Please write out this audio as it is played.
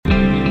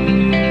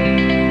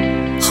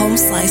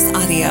Slice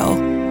Audio.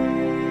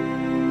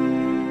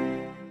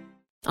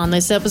 On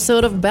this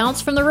episode of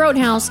Bounce from the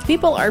Roadhouse,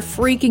 people are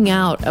freaking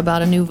out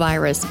about a new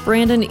virus.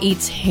 Brandon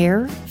eats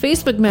hair,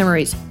 Facebook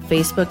memories,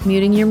 Facebook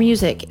muting your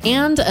music,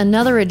 and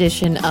another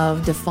edition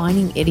of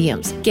Defining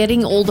Idioms.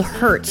 Getting old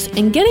hurts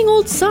and getting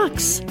old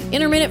sucks.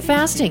 Intermittent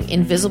fasting,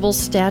 invisible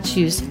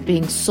statues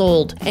being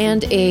sold,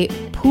 and a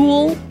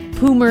poo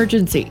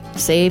emergency.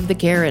 Save the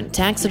Karen,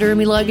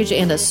 taxidermy luggage,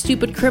 and a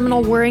stupid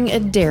criminal wearing a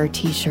Dare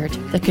t-shirt.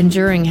 The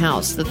Conjuring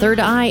House, the Third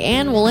Eye,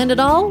 and we'll end it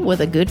all with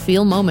a good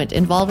feel moment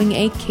involving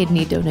a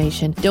kidney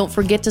donation. Don't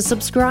forget to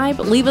subscribe,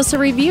 leave us a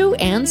review,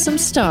 and some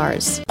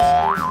stars.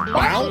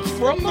 Bounce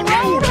from the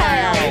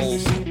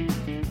Roadhouse!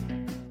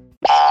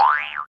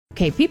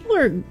 Okay, people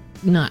are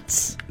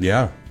nuts.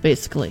 Yeah.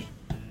 Basically.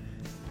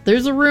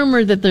 There's a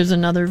rumor that there's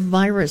another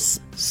virus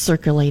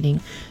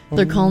circulating.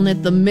 They're calling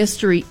it the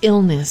mystery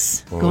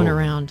illness going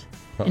around.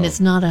 And it's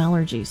not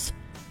allergies.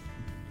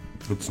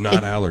 It's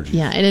not allergies.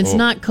 Yeah, and it's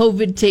not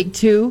COVID take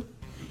two.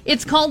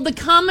 It's called the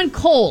common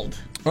cold.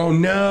 Oh,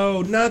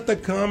 no, not the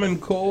common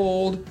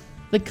cold.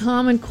 The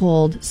common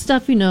cold,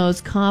 stuffy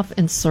nose, cough,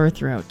 and sore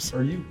throat.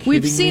 Are you kidding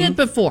We've seen me? it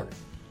before.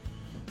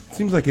 It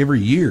seems like every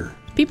year.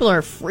 People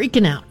are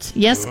freaking out.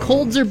 Yes,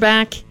 colds are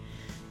back,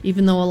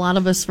 even though a lot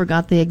of us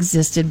forgot they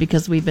existed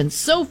because we've been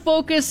so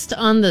focused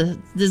on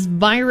this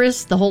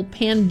virus, the whole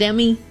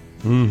pandemic.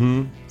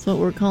 Mm-hmm. That's what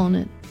we're calling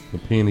it. The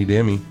panty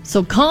demi.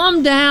 So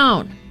calm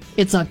down.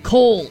 It's a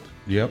cold.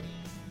 Yep.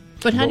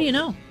 But how do you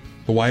know?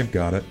 The wife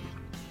got it.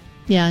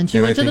 Yeah, and she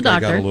went to the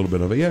doctor. I got a little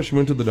bit of it. Yeah, she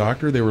went to the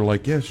doctor. They were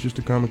like, yeah, it's just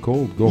a common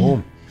cold. Go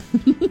home.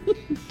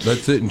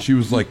 That's it. And she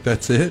was like,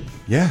 that's it?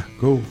 Yeah,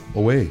 go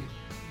away.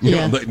 You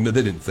know,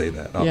 they didn't say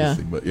that,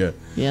 obviously, but yeah.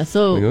 Yeah,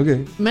 so like,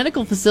 okay.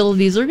 Medical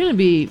facilities are going to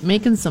be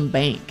making some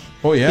bank.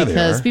 Oh, yeah,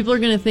 because they are. people are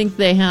going to think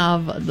they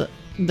have the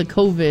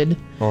COVID.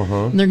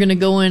 And they're going to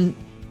go in,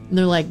 and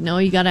they're like, no,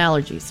 you got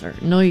allergies, or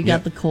no, you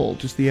got the cold.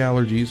 Just the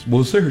allergies.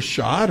 Well, is there a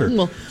shot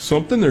or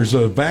something? There's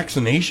a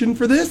vaccination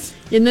for this?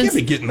 And then can't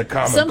be getting the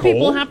common some cold.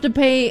 people have to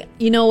pay, a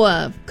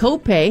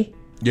copay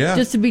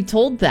just to be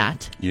told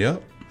that.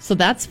 Yep. So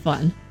that's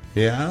fun.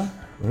 Yeah.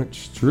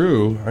 That's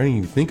true. I didn't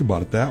even think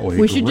about it that way.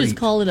 We should just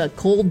call it a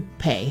cold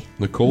pay.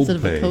 The cold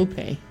instead pay. Instead of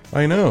a copay.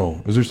 I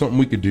know. Is there something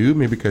we could do?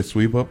 Maybe can I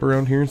sweep up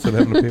around here instead of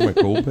having to pay my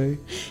cold pay?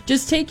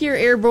 Just take your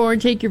Airborne,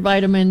 take your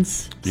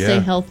vitamins, stay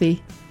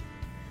healthy.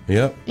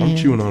 Yep. I'm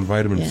chewing on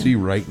vitamin C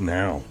right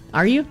now.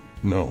 Are you?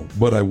 No,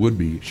 but I would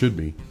be. Should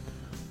be.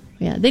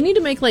 Yeah, they need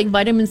to make like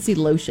vitamin C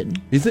lotion.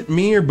 Is it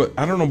me or but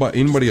I don't know about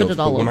anybody else,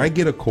 but when over. I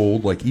get a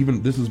cold, like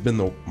even this has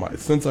been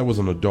since I was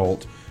an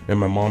adult and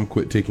my mom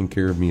quit taking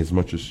care of me as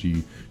much as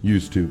she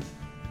used to,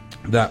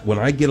 that when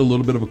I get a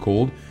little bit of a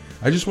cold,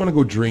 I just want to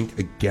go drink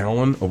a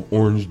gallon of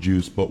orange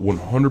juice, but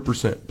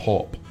 100%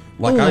 pulp.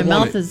 Like my I want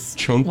mouth it is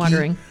chunky.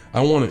 watering.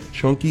 I want it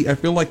chunky. I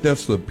feel like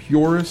that's the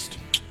purest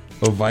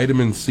of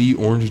vitamin C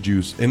orange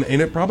juice, and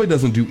it probably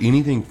doesn't do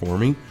anything for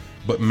me,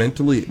 but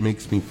mentally it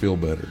makes me feel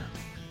better.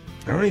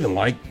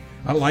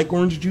 I like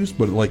orange juice,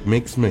 but it like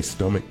makes my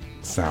stomach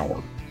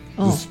sour.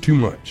 It's too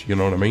much, you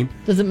know what I mean?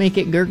 Does it make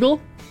it gurgle?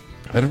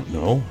 I don't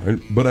know,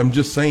 but I'm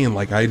just saying,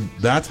 like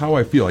that's how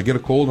I feel. I get a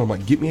cold, and I'm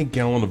like, get me a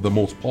gallon of the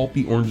most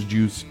pulpy orange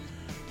juice,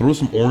 throw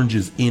some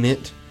oranges in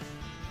it.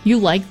 You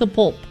like the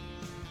pulp?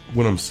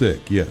 When I'm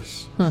sick,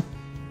 yes. Huh.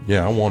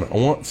 Yeah, I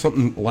want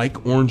something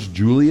like Orange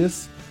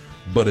Julius,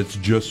 but it's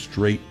just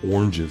straight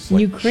oranges.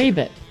 Like, you crave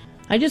it.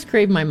 I just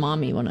crave my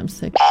mommy when I'm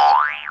sick.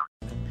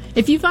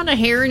 If you found a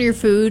hair in your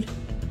food,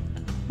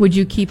 would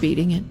you keep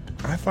eating it?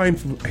 I find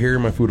hair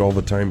in my food all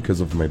the time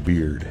because of my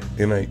beard,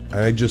 and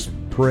I just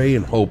pray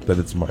and hope that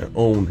it's my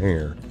own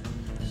hair.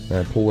 And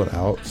I pull it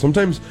out.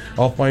 Sometimes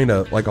I'll find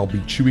I'll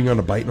be chewing on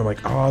a bite, and I'm like,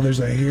 oh, there's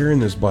a hair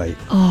in this bite.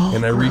 Oh,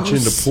 and I reach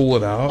in to pull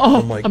it out, and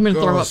I'm like, I'm gonna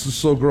throw up. This is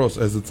so gross,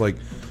 as it's like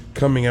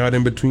coming out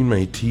in between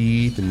my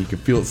teeth, and you can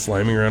feel it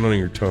sliming around on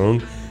your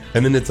tongue,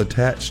 and then it's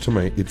attached to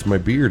my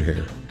beard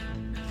hair.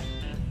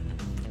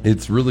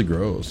 It's really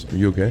gross. Are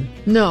you okay?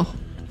 No.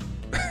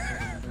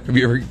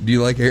 Do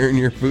you like hair in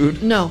your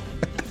food? No.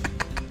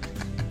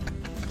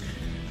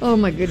 Oh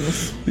my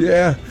goodness.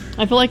 Yeah.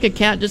 I feel like a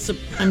cat.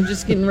 I'm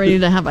just getting ready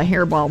to have a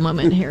hairball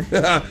moment here.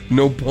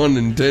 No pun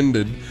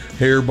intended.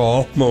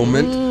 Hairball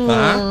moment.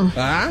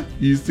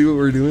 You see what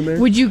we're doing there?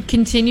 Would you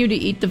continue to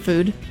eat the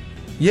food?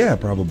 Yeah,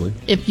 probably.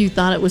 If you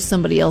thought it was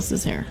somebody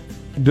else's hair?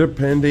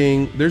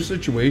 Depending. There's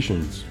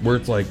situations where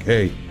it's like,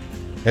 hey,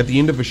 at the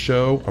end of a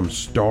show, I'm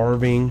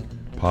starving,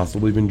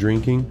 possibly been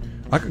drinking.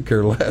 I could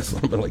care less.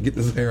 I'm like, get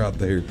this hair out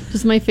there.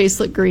 Does my face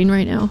look green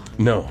right now?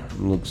 No, it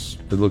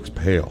looks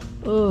pale.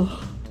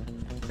 Oh,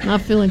 not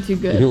feeling too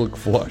good. You look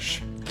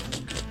flush.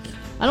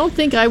 I don't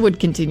think I would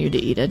continue to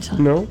eat it.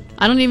 No?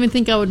 I don't even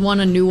think I would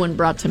want a new one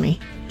brought to me,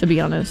 to be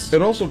honest.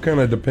 It also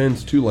kind of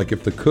depends, too. Like,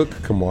 if the cook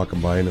come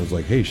walking by and is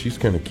like, hey, she's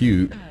kind of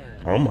cute,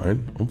 I don't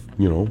mind.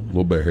 A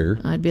little bit of hair.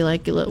 I'd be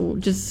like,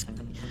 just...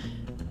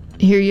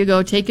 Here you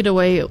go. Take it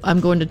away.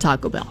 I'm going to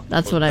Taco Bell.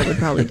 That's what I would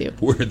probably do.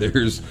 Where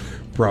there's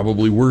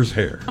probably worse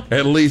hair.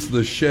 At least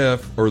the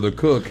chef or the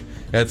cook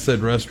at said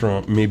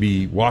restaurant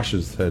maybe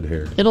washes said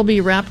hair. It'll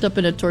be wrapped up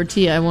in a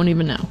tortilla. I won't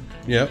even know.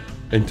 Yep.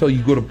 Until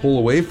you go to pull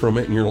away from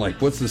it and you're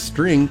like, what's the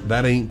string?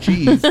 That ain't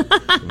cheese.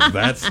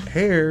 That's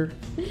hair.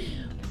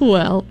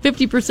 Well,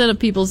 50% of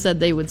people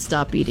said they would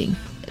stop eating.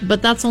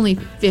 But that's only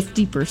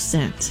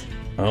 50%.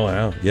 Oh,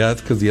 wow. Yeah,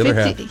 that's because the other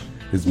 50.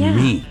 half is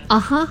meat.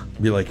 Uh-huh.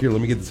 Be like, here,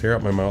 let me get this hair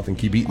out my mouth and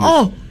keep eating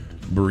Oh.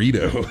 this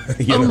burrito.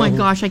 You Oh know? my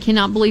gosh, I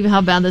cannot believe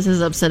how bad this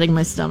is upsetting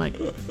my stomach.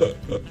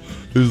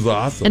 This is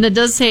awesome. And it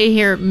does say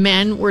here,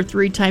 men were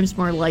 3 times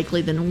more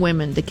likely than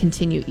women to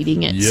continue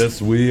eating it.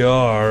 Yes, we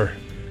are.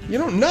 You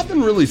know,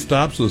 nothing really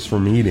stops us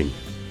from eating.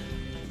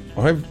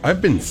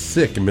 I've been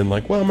sick and been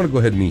like, well, I'm going to go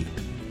ahead and eat.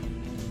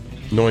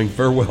 Knowing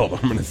farewell,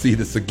 I'm going to see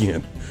this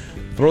again.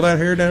 Throw that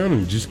hair down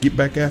and just get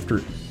back after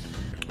it.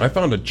 I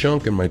found a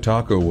chunk in my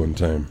taco one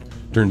time.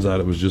 Turns out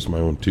it was just my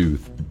own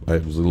tooth. I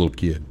was a little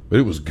kid, but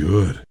it was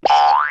good.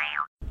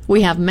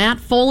 We have Matt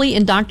Foley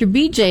and Dr.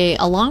 BJ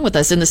along with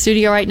us in the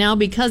studio right now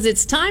because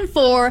it's time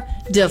for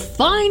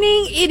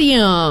Defining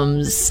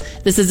Idioms.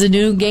 This is a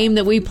new game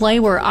that we play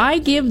where I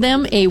give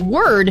them a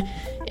word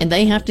and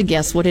they have to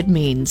guess what it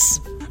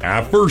means.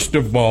 First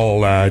of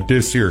all,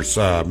 this here's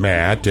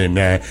Matt, and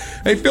I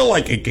feel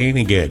like I kind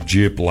of got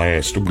gypped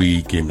last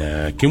week,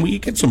 and can we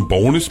get some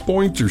bonus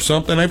points or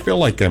something? I feel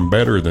like I'm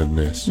better than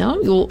this.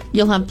 No,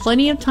 you'll have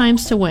plenty of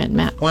times to win,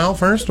 Matt. Well,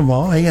 first of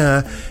all,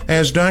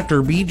 as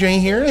Dr. BJ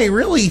here, I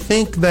really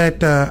think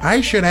that I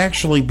should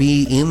actually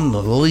be in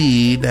the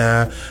lead.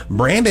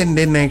 Brandon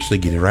didn't actually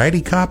get it right.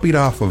 He copied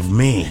off of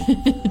me.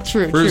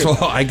 True. First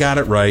of all, I got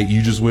it right.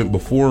 You just went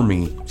before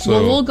me. So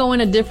Well, we'll go in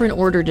a different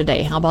order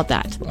today. How about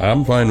that?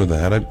 I'm fine with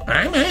that.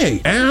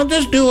 Hey, I'll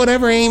just do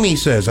whatever Amy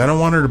says. I don't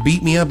want her to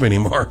beat me up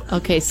anymore.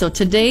 Okay, so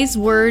today's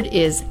word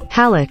is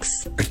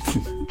Hallux.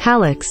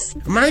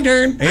 Hallux. My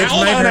turn. It's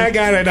Hold my on, turn. I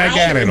got it.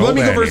 Let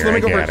me go first, let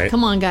me go first.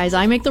 Come on, guys.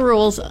 I make the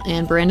rules,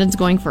 and Brandon's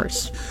going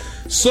first.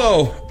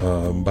 So,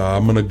 I'm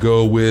gonna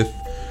go with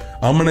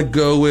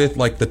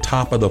like the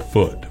top of the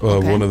foot.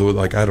 Okay. One of the,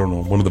 like, I don't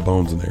know, one of the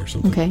bones in there or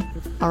something. Okay.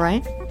 All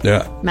right.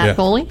 Yeah. Matt yeah.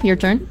 Foley, your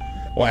turn.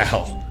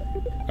 Well,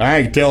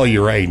 I tell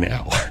you right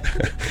now,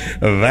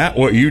 that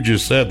what you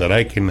just said that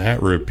I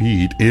cannot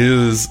repeat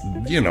is,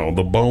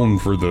 the bone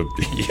for the,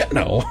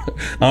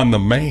 on the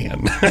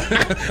man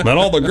that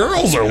all the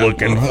girls are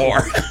looking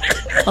for.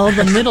 Oh,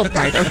 the middle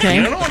part. Okay.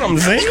 You know what I'm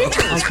saying?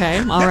 Okay.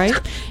 All right.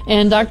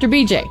 And Dr.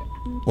 BJ.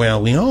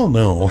 Well, we all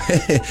know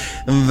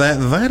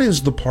that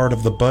is the part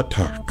of the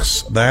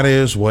buttocks. That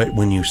is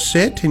when you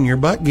sit and your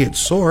butt gets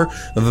sore,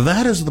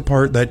 that is the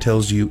part that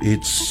tells you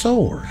it's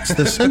sore. It's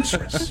the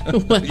sensoris.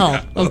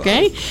 Well,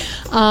 okay.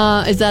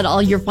 Is that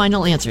all your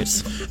final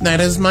answers? That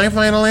is my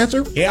final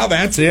answer. Yeah,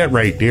 that's it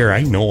right there.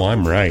 I know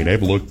I'm right.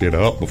 I've looked it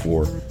up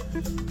before.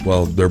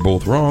 Well, they're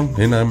both wrong,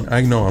 and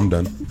I know I'm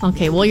done.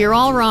 Okay. Well, you're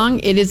all wrong.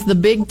 It is the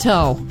big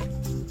toe.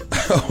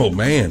 Oh,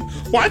 man.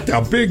 What?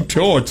 A big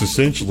toe? It's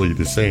essentially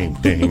the same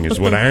thing is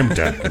what I'm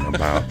talking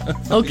about.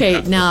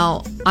 Okay.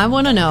 Now, I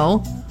want to know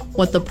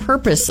what the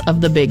purpose of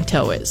the big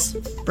toe is.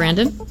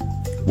 Brandon?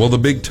 Well, the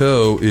big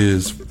toe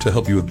is to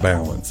help you with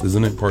balance,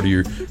 isn't it? Part of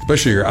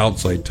especially your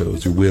outside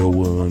toes, your wheel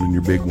one and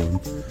your big one.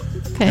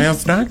 Okay. Now,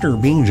 as Dr.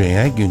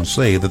 BJ, I can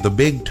say that the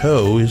big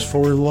toe is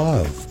for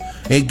love.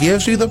 It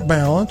gives you the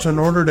balance in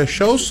order to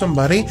show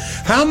somebody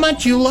how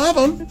much you love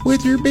them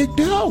with your big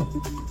toe.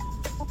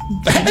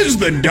 That is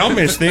the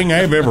dumbest thing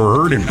I've ever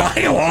heard in my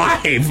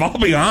life. I'll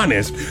be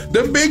honest.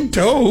 The big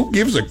toe, who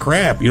gives a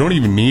crap? You don't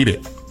even need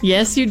it.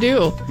 Yes, you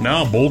do.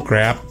 No, bull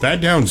crap.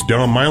 That sounds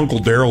dumb. My Uncle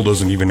Daryl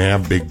doesn't even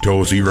have big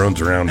toes. He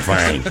runs around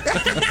fine.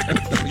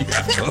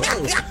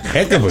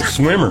 Heck of a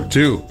swimmer,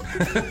 too.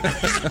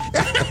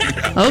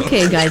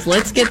 Okay, guys,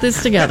 let's get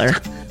this together.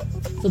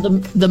 So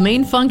the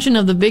main function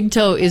of the big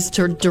toe is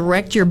to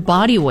direct your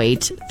body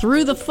weight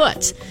through the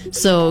foot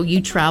so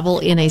you travel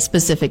in a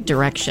specific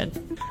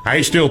direction.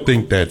 I still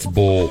think that's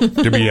bull,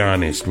 to be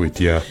honest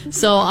with you.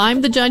 So I'm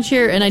the judge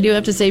here, and I do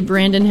have to say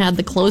Brandon had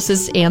the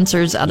closest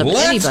answers out of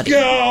anybody. Let's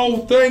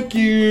go! Thank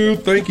you.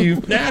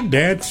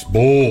 That's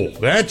bull.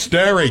 That's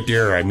that right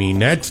there. I mean,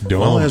 that's dumb.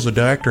 Well, as a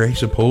doctor, I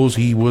suppose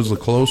he was the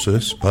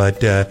closest, but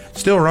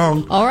still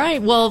wrong. All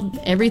right, well,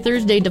 every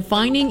Thursday,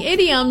 Defining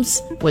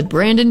Idioms with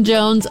Brandon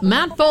Jones,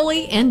 Matt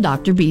Foley, and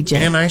Dr. BJ.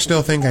 And I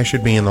still think I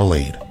should be in the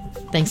lead.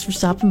 Thanks for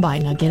stopping by.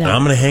 Now get out.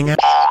 I'm going to hang out.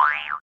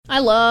 I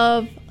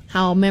love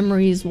how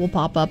memories will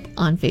pop up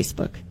on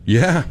Facebook.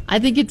 Yeah. I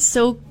think it's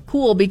so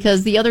cool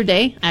because the other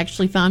day I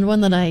actually found one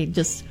that I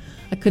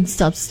couldn't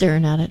stop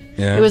staring at it.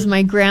 Yeah. It was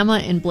my grandma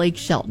and Blake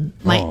Shelton.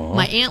 My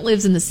aunt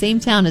lives in the same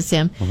town as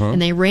him,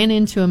 and they ran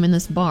into him in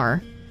this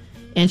bar.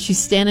 And she's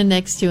standing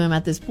next to him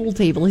at this pool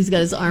table. He's got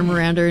his arm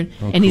around her,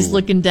 and he's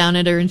looking down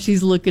at her, and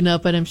she's looking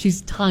up at him.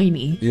 She's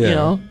tiny, Yeah. you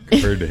know.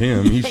 Compared to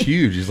him, he's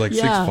huge. He's like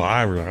Yeah.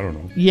 6'5", or I don't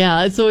know.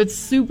 Yeah, so it's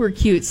super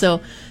cute.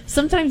 So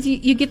sometimes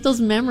you get those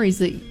memories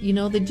that,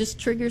 they just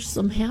trigger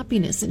some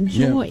happiness and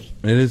joy.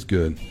 Yeah, it is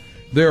good.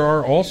 there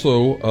are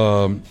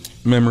also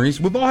memories.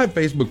 We've all had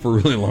Facebook for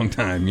a really long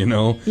time, you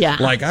know? Yeah.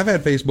 Like, I've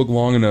had Facebook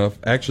long enough.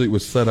 Actually, it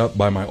was set up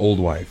by my old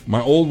wife.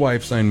 My old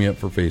wife signed me up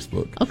for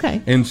Facebook.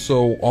 Okay. And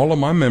so all of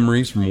my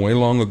memories from way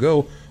long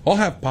ago, I'll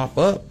have pop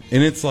up.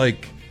 And it's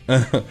like...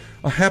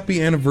 a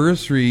happy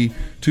anniversary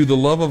to the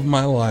love of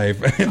my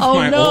life. It's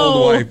my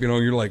old wife, you know.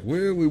 You're like,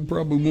 well, we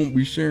probably won't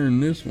be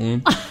sharing this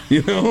one,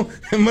 you know.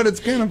 But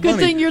it's kind of funny. Good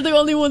thing you're the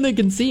only one that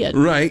can see it.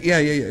 Right? Yeah.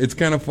 It's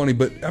kind of funny,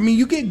 but I mean,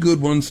 you get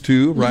good ones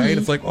too, right? Mm-hmm.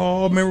 It's like,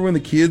 oh, remember when the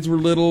kids were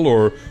little,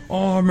 or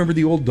oh, I remember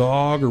the old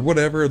dog, or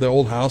whatever, the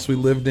old house we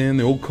lived in,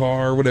 the old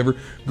car, whatever.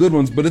 Good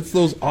ones, but it's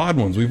those odd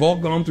ones. We've all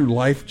gone through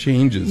life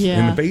changes,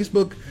 Yeah. and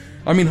Facebook.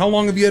 I mean, how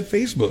long have you had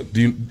Facebook?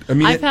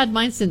 I've had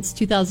mine since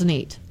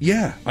 2008.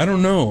 Yeah, I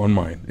don't know on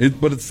mine,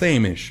 but it's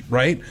same-ish,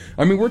 right?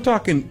 I mean, we're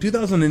talking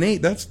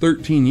 2008. That's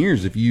 13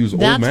 years if you use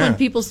old math. That's when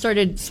people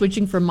started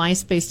switching from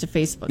MySpace to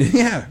Facebook.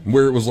 Yeah,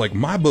 where it was like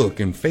my book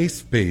and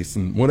FaceSpace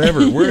and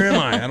whatever. Where am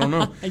I? I don't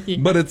know.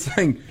 But it's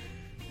like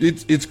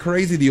it's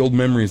crazy the old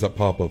memories that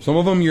pop up. Some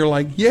of them you're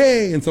like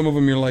yay, and some of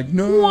them you're like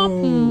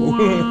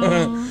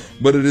no.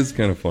 But it is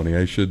kind of funny.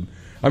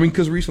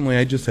 Because recently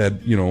I just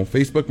had,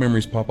 Facebook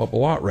memories pop up a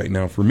lot right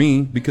now for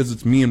me because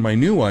it's me and my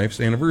new wife's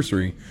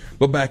anniversary.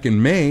 But back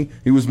in May,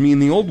 it was me and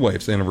the old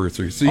wife's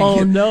anniversary.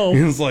 So no.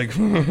 It's like...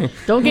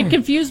 Don't get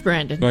confused,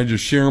 Brandon. I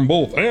just share them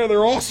both. Yeah,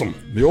 they're awesome.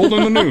 The old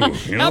and the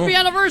new. Happy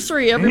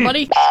anniversary,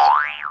 everybody.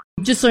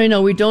 Just so you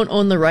know, we don't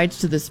own the rights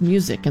to this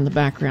music in the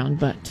background,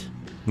 but...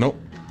 Nope.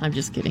 I'm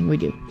just kidding, we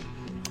do.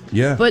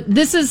 Yeah. But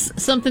this is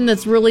something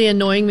that's really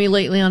annoying me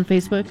lately on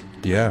Facebook.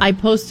 Yeah. I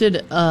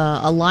posted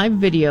a live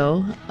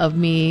video of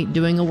me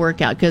doing a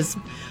workout because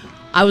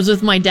I was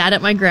with my dad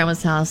at my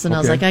grandma's house, and I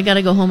was like, I got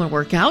to go home and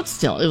work out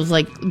still. It was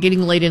like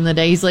getting late in the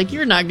day. He's like,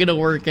 you're not going to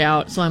work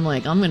out. So I'm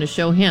like, I'm going to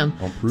show him.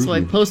 So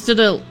I posted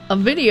a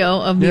video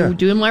of me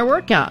doing my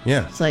workout.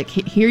 Yeah. It's like,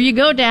 here you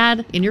go,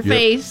 Dad, in your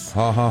face.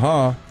 Ha, ha,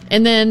 ha.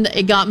 And then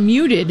it got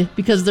muted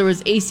because there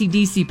was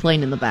AC/DC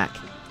playing in the back.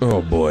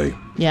 Oh, boy.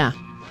 Yeah.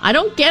 I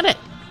don't get it.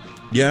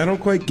 Yeah, I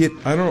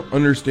don't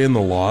understand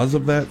the laws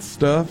of that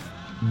stuff,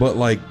 but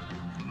like,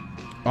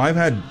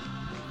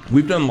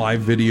 we've done live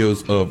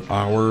videos of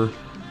our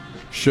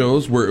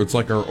shows where it's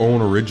like our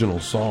own original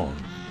song,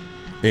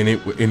 and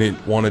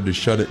it wanted to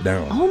shut it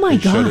down. Oh my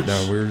gosh. Shut it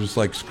down. We were just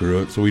like,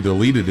 screw it, so we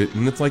deleted it,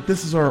 and it's like,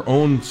 this is our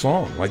own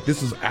song. Like,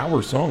 this is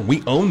our song.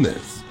 We own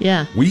this.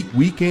 Yeah.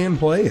 We can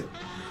play it.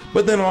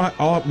 But then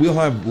we'll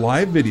have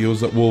live videos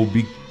that will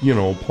be,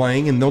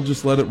 playing, and they'll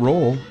just let it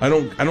roll. I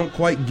don't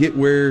quite get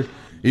where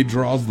it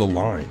draws the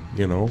line,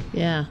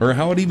 Yeah. or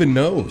how it even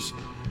knows.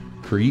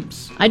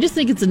 Creeps. I just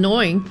think it's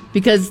annoying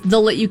because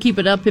they'll let you keep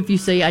it up if you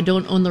say, I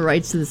don't own the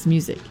rights to this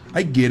music.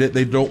 I get it.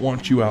 They don't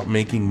want you out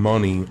making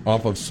money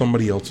off of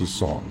somebody else's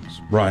songs,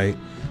 right?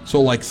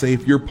 So, like, say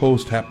if your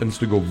post happens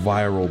to go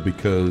viral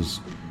because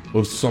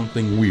of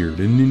something weird,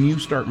 and then you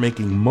start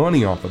making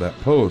money off of that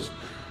post,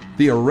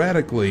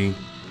 theoretically,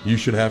 you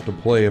should have to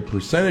play a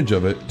percentage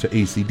of it to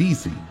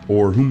AC/DC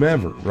or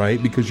whomever,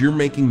 right? Because you're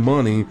making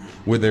money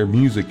with their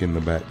music in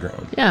the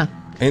background. Yeah.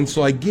 And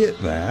so I get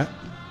that,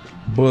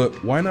 but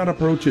why not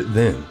approach it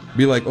then?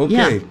 Be like,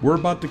 okay, we're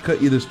about to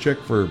cut you this check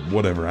for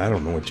whatever. I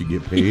don't know what you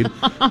get paid.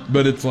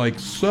 But it's like,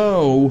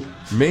 so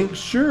make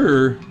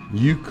sure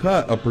you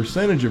cut a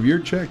percentage of your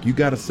check. You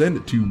got to send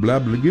it to blah,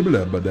 blah, blah,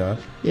 blah, blah, blah.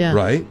 Yeah.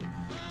 Right?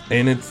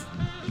 And it's,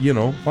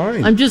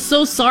 fine. I'm just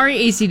so sorry,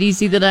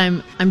 AC/DC, that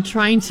I'm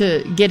trying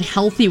to get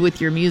healthy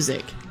with your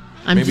music.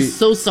 I'm just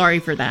so sorry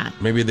for that.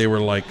 Maybe they were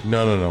like,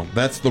 no,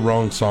 that's the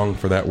wrong song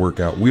for that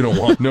workout. We don't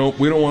want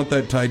we don't want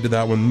that tied to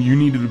that one. You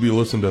needed to be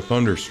listening to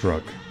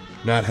Thunderstruck,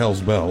 not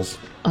Hell's Bells.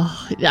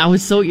 Oh, I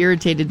was so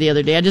irritated the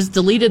other day. I just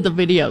deleted the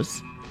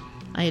videos.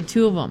 I had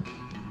 2 of them.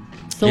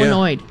 So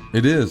annoyed.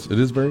 It is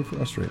very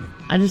frustrating.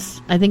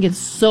 I think it's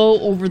so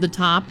over the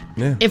top.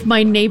 Yeah. If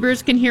my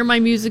neighbors can hear my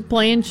music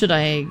playing, should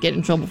I get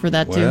in trouble for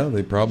that too? Well,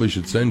 they probably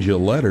should send you a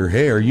letter.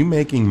 Hey, are you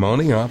making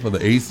money off of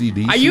the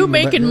AC/DC? Are you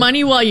making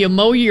money while you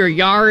mow your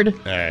yard?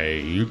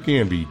 Hey, you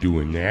can't be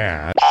doing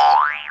that.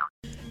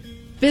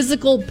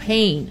 Physical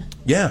pain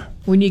Yeah.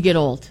 when you get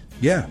old.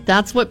 Yeah.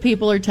 That's what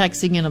people are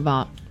texting in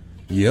about.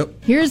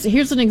 Yep. Here's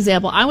an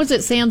example. I was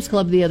at Sam's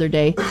Club the other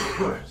day.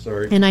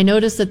 Sorry. And I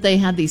noticed that they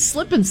had these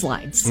slip and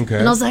slides. Okay.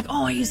 And I was like,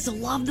 oh, I used to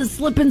love the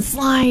slip and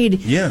slide.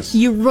 Yes.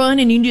 You run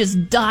and you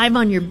just dive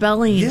on your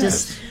belly and Yes.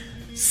 just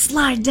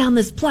slide down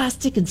this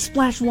plastic and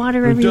splash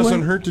water It everywhere.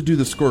 doesn't hurt to do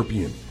the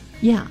scorpion.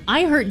 Yeah,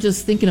 I hurt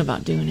just thinking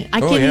about doing it. I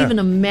can't even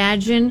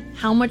imagine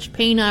how much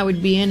pain I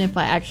would be in if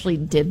I actually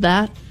did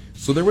that.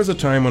 So there was a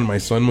time when my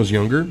son was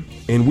younger,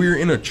 and we were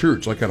in a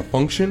church, like at a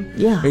function,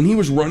 Yeah. and he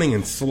was running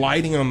and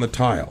sliding on the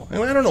tile.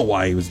 And I don't know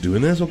why he was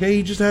doing this, okay?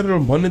 He just had an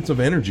abundance of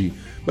energy.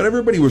 But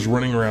everybody was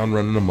running around,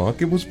 running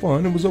amok. It was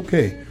fun. It was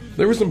okay.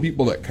 There were some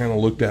people that kind of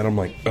looked at him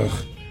like,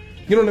 ugh.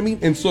 You know what I mean?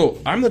 And so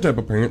I'm the type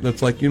of parent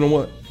that's like, you know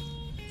what?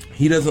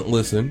 He doesn't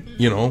listen,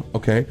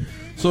 okay.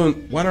 So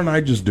why don't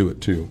I just do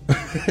it too?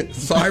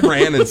 So I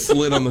ran and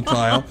slid on the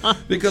tile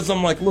because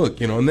I'm like,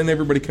 look, and then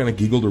everybody kind of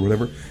giggled or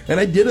whatever. And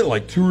I did it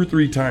like 2 or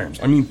 3 times.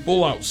 I mean,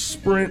 full out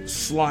sprint,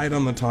 slide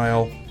on the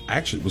tile.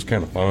 Actually, it was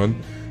kind of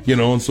fun,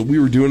 and so we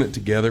were doing it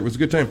together. It was a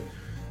good time.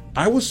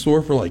 I was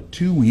sore for like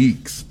 2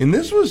 weeks. And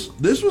this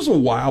was a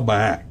while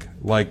back.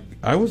 Like,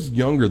 I was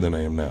younger than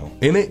I am now.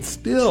 And it's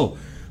still,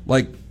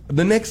 like,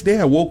 the next day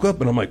I woke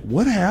up and I'm like,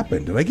 what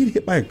happened? Did I get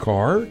hit by a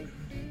car?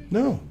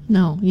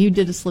 No, you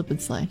did a slip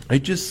and slide. I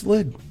just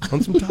slid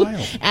on some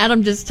tile.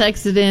 Adam just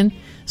texted in,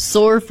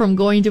 sore from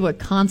going to a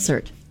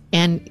concert,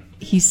 and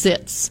he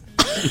sits.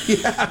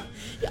 Yeah.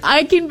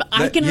 I can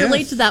relate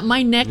yes. to that.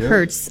 My neck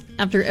hurts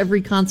after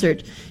every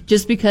concert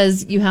just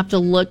because you have to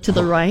look to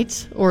the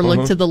right or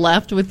look to the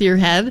left with your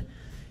head.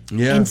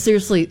 Yeah. And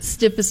seriously,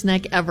 stiffest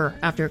neck ever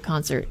after a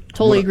concert.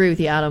 Totally agree with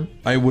you, Adam.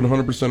 I would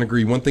 100%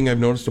 agree. One thing I've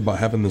noticed about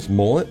having this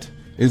mullet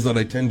is that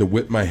I tend to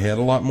whip my head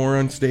a lot more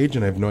on stage,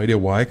 and I have no idea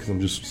why, because I'm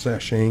just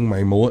sashaying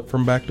my mullet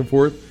from back to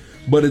forth.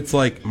 But it's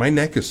like, my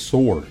neck is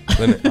sore.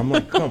 Then I'm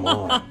like, come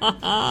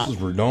on. This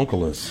is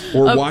redonkulous.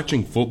 Or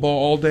watching football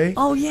all day.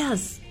 Oh,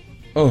 yes.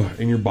 Oh,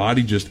 and your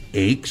body just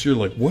aches. You're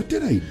like, what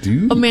did I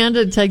do?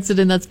 Amanda texted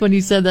in, that's when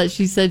you said that.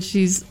 She said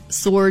she's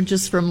sore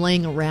just from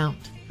laying around.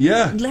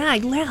 Yeah.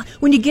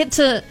 When you get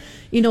to,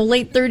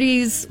 late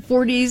 30s,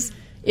 40s,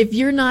 if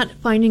you're not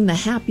finding the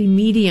happy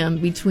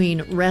medium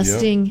between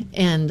resting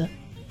and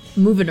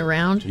moving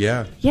around.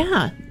 Yeah.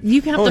 Yeah.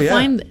 You have to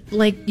find,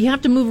 you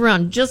have to move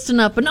around just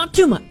enough, but not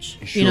too much,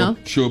 Show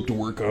up to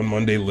work on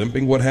Monday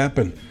limping. What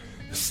happened?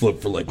 I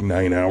slept for like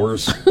 9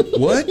 hours.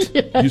 What?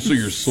 Yes. So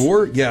you're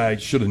sore? Yeah, I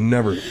should have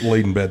never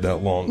laid in bed that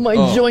long. My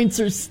joints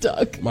are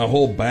stuck. My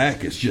whole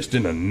back is just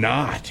in a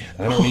knot.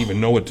 I don't even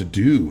know what to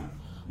do.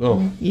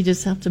 Oh. You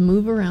just have to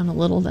move around a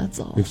little, that's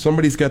all. If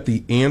somebody's got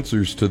the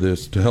answers to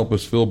this to help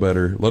us feel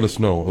better, let us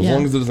know. As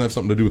long as it doesn't have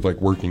something to do with,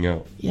 like, working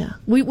out. Yeah.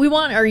 We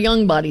want our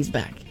young bodies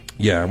back.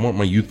 Yeah, I want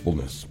my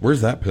youthfulness. Where's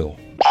that pill?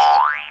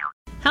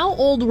 How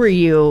old were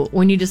you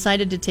when you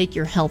decided to take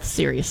your health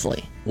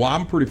seriously? Well,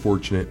 I'm pretty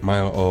fortunate.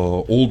 My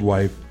old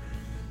wife,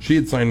 she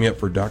had signed me up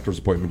for a doctor's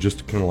appointment just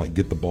to kind of, like,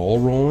 get the ball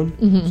rolling.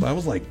 Mm-hmm. So I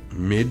was, like,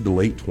 mid to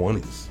late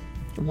 20s.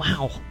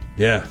 Wow.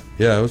 Yeah,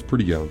 I was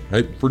pretty young.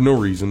 For no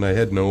reason. I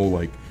had no,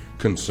 like,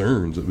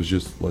 concerns. It was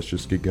just, let's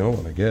just get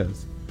going, I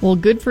guess. Well,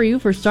 good for you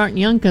for starting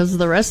young, because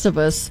the rest of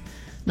us,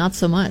 not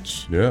so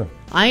much. Yeah.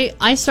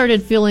 I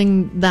started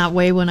feeling that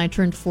way when I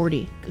turned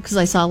 40, because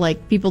I saw,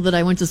 like, people that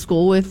I went to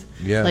school with,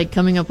 like,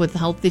 coming up with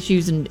health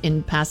issues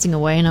and passing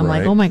away, and I'm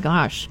like, oh my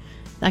gosh,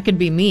 that could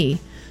be me.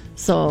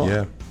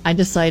 So I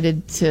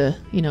decided to,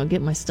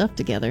 get my stuff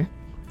together.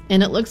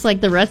 And it looks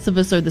like the rest of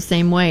us are the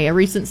same way. A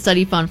recent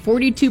study found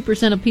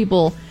 42% of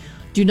people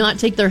do not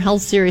take their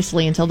health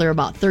seriously until they're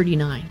about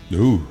 39.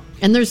 Ooh.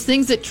 And there's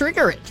things that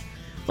trigger it,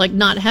 like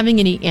not having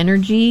any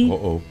energy.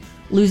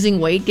 Losing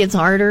weight gets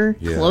harder.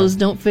 Yeah. Clothes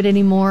don't fit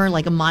anymore.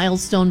 Like a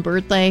milestone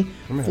birthday,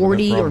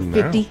 40 or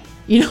 50.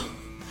 Now.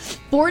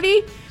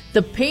 40,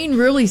 the pain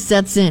really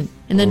sets in.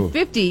 And then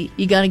 50,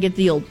 you got to get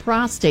the old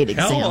prostate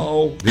exam.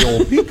 Hello. The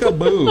old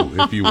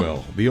peekaboo, if you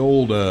will. The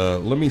old,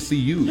 let me see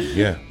you.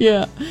 Yeah.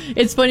 Yeah.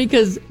 It's funny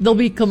because there'll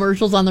be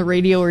commercials on the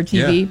radio or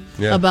TV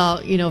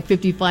about,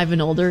 55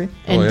 and older.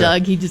 And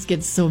Doug, he just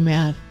gets so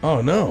mad.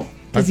 Oh, no.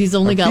 Because he's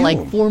only got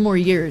like 4 more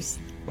years.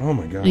 Oh,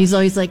 my God. And he's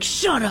always like,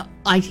 shut up.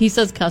 He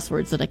says cuss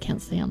words that I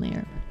can't say on the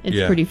air.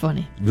 It's pretty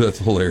funny. That's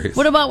hilarious.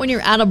 What about when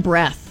you're out of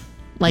breath?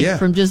 Like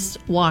from just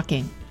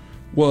walking?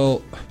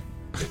 Well,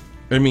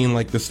 I mean,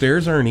 like, the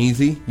stairs aren't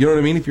easy. You know what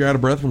I mean? If you're out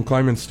of breath from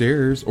climbing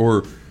stairs,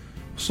 or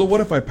so what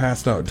if I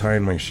passed out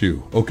tying my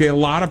shoe? Okay, a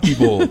lot of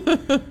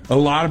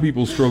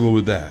people struggle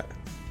with that.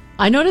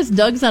 I noticed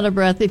Doug's out of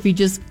breath if he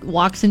just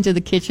walks into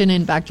the kitchen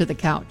and back to the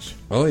couch.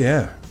 Oh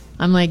yeah.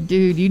 I'm like,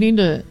 dude, you need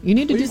to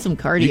do some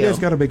cardio. You guys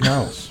got a big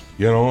house.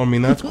 I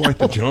mean, that's quite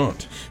the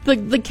jaunt.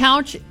 The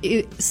couch,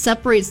 it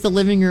separates the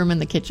living room and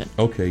the kitchen.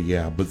 Okay,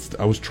 yeah, but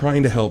I was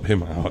trying to help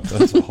him out.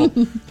 That's all.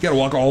 You got to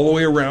walk all the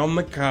way around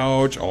the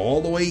couch,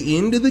 all the way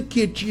into the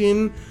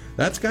kitchen.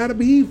 That's got to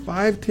be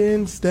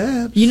 5-10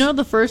 steps.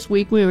 The first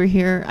week we were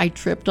here, I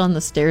tripped on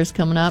the stairs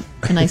coming up,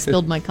 and I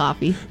spilled my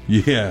coffee.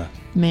 Yeah.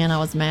 Man, I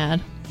was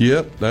mad.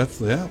 Yep,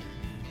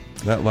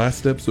 that last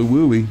step's a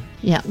wooey.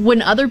 Yeah,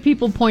 when other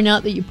people point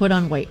out that you put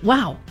on weight.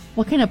 Wow,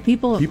 what kind of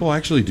people? People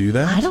actually do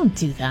that? I don't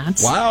do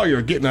that. Wow,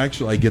 I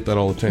get that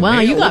all the time. Wow,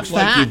 hey, you got looks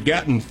fat. like you've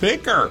gotten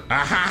thicker.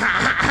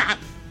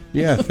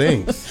 Yeah,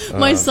 thanks.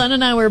 My son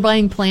and I were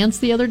buying plants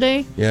the other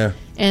day. Yeah.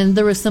 And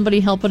there was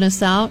somebody helping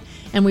us out,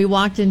 and we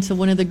walked into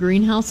one of the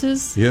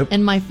greenhouses. Yep.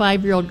 And my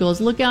 5-year-old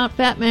goes, "Look out,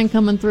 fat man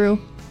coming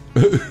through."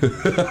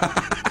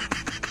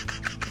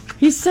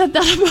 He said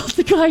that about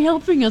the guy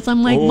helping us.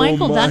 I'm like,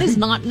 Michael, that is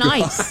not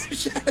nice.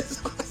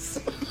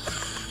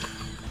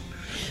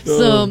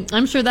 So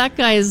I'm sure that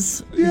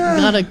guy's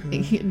got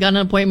an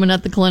appointment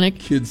at the clinic.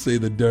 Kids say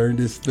the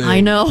darndest thing.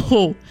 I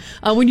know.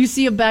 When you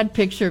see a bad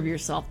picture of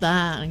yourself,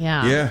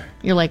 Yeah.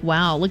 you're like,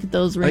 wow, look at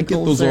those I wrinkles.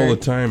 get those there. all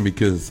the time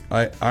because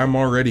I'm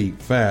already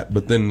fat,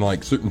 but then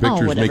like certain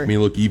pictures whatever. make me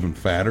look even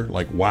fatter.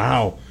 Like,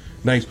 wow,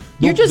 nice.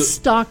 You're just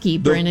stocky,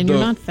 Brandon. You're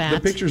not fat. The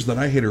pictures that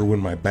I hit are when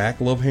my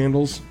back love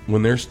handles,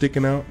 when they're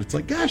sticking out. It's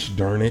like, gosh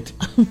darn it.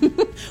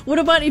 What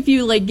about if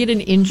you like get an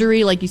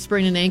injury, like you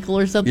sprain an ankle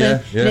or something,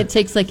 Yeah. and it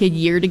takes like a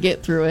year to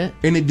get through it?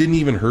 And it didn't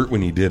even hurt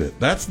when you did it.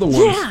 That's the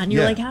one. Yeah, and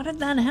you're like, how did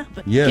that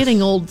happen? Yes.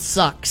 Getting old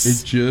sucks.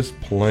 It just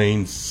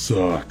plain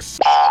sucks.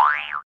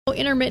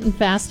 Intermittent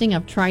fasting,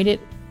 I've tried it,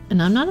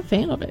 and I'm not a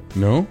fan of it.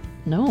 No?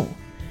 No.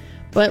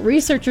 But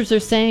researchers are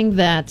saying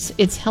that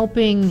it's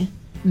helping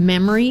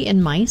memory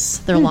in mice,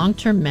 their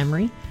long-term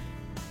memory.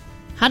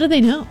 How do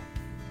they know?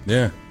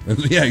 Yeah.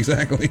 Yeah,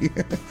 exactly.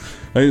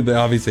 They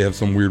obviously have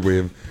some weird way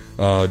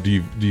of,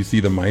 do you see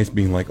the mice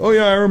being like, oh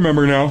yeah, I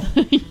remember now.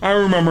 I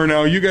remember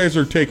now. You guys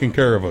are taking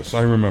care of us.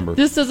 I remember.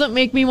 This doesn't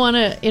make me want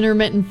to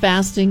intermittent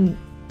fasting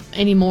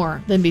any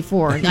more than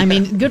before. I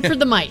mean, good for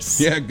the mice.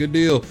 Yeah, good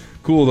deal.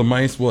 Cool. The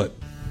mice, what?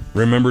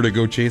 Remember to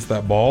go chase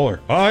that ball? Or,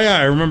 oh yeah,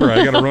 I remember.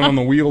 I got to run on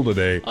the wheel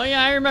today. Oh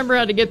yeah, I remember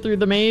how to get through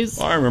the maze.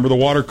 I remember the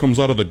water comes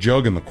out of the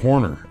jug in the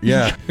corner.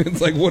 Yeah.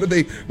 It's like, what are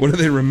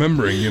they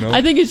remembering, you know?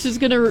 I think it's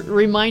just going to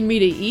remind me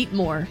to eat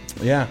more.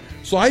 Yeah.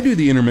 So I do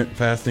the intermittent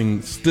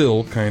fasting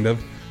still, kind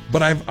of.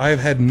 But I've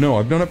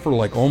done it for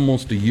like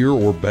almost a year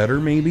or better,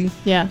 maybe.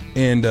 Yeah.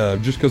 And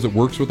just because it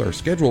works with our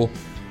schedule,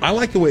 I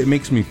like the way it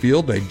makes me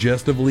feel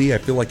digestively. I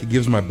feel like it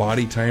gives my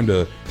body time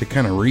to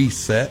kind of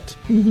reset.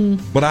 Mm-hmm.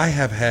 But I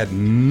have had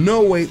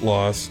no weight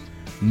loss,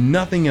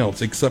 nothing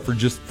else except for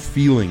just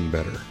feeling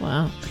better.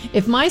 Wow.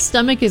 If my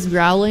stomach is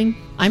growling,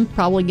 I'm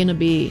probably going to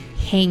be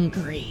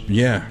hangry.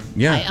 Yeah.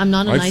 I'm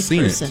not a I've nice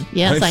seen person. It.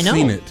 Yes, I've I know.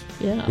 seen it.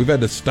 Yeah. We've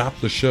had to stop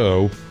the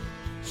show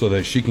so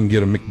that she can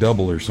get a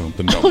McDouble or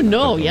something. No, Oh,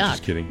 no, I'm yeah.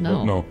 just kidding.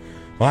 No.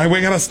 But no.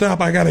 We gotta stop.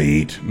 I gotta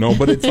eat. No,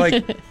 but it's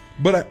like,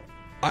 but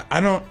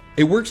I don't.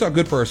 It works out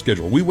good for our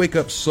schedule. We wake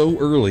up so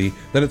early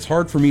that it's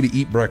hard for me to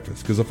eat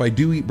breakfast. Because if I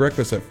do eat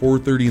breakfast at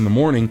 4:30 in the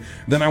morning,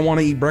 then I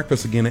want to eat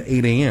breakfast again at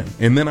 8 a.m.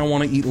 And then I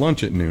want to eat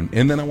lunch at noon.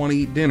 And then I want to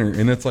eat dinner.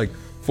 And it's like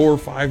 4 or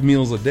 5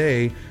 meals a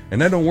day.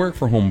 And that don't work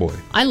for homeboy.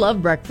 I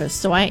love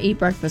breakfast, so I eat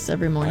breakfast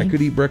every morning. I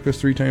could eat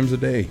breakfast 3 times a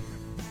day.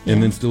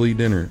 And then still eat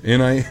dinner.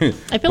 And I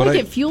feel like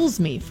it fuels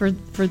me for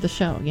the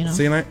show, you know?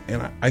 See, and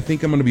I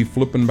think I'm going to be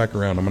flipping back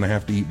around. I'm going to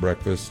have to eat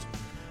breakfast.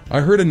 I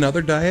heard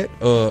another diet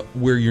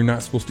where you're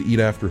not supposed to eat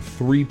after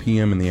 3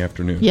 p.m. in the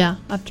afternoon. Yeah,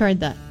 I've tried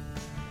that.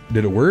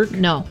 Did it work?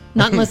 No,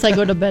 not unless I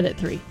go to bed at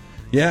 3.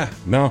 Yeah,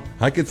 no,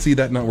 I could see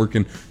that not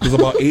working. Because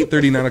about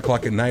 8:30, 9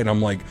 o'clock at night,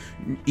 I'm like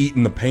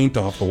eating the paint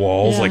off the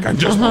walls. Yeah. Like, I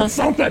just want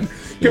something.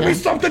 Give me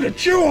something to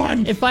chew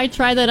on. If I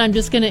try that, I'm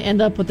just going to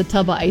end up with a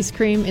tub of ice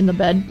cream in the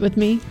bed with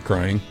me.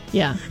 Crying.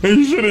 Yeah.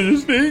 You should have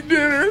just eaten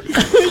dinner.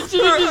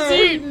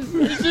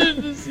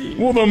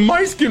 Well, the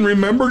mice can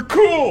remember.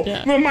 Cool.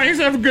 Yeah. The mice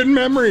have good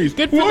memories.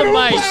 Good for what the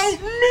mice.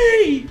 about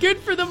me? Good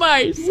for the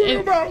mice. What And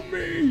about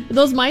me?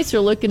 those mice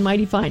are looking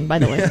mighty fine, by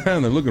the way. Yeah,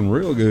 they're looking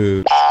real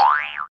good.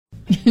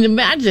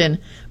 Imagine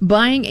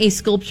buying a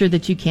sculpture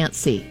that you can't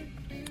see.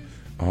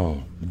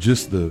 Oh,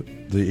 just the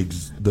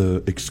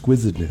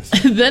exquisiteness.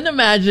 Then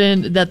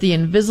imagine that the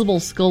invisible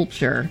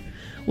sculpture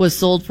was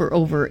sold for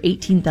over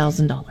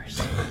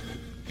 $18,000.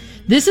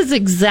 This is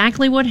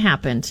exactly what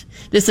happened.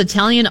 This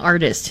Italian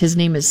artist, his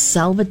name is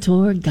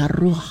Salvatore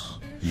Garua.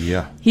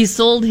 Yeah. He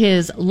sold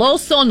his Lo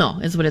Sono,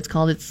 is what it's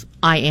called. It's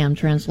I am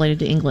translated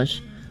to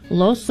English.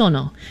 Lo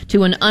Sono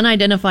to an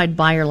unidentified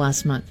buyer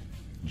last month.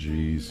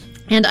 Jeez.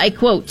 And I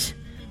quote,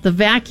 "The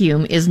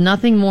vacuum is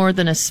nothing more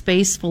than a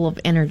space full of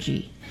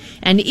energy.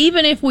 And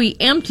even if we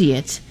empty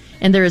it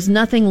and there is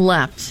nothing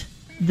left,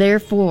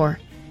 therefore,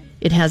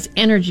 it has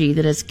energy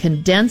that is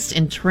condensed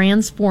and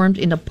transformed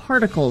into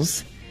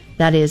particles,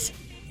 that is,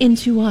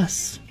 into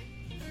us."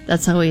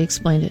 That's how he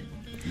explained it.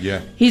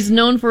 Yeah. He's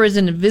known for his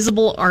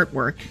invisible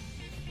artwork.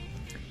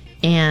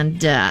 And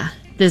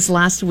this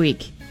last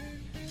week,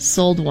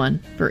 sold one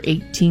for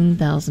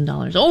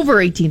 $18,000. Over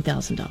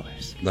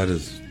 $18,000. That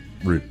is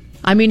rude.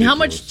 I mean, how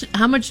Ridiculous.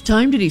 much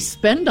time did he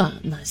spend on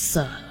this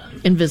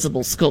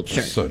invisible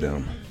sculpture? So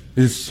dumb.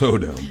 It's so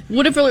dumb.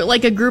 What if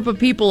like a group of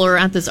people are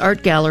at this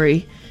art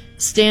gallery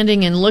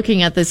standing and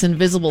looking at this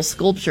invisible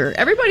sculpture?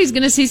 Everybody's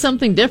going to see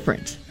something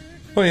different.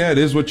 Oh, yeah, it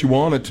is what you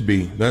want it to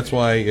be. That's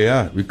why,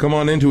 yeah, we come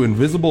on into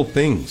Invisible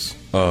Things,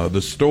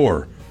 the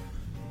store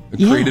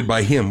created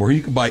by him, where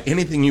you can buy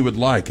anything you would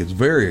like. It's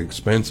very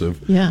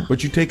expensive. Yeah.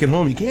 But you take it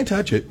home, you can't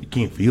touch it, you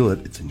can't feel it.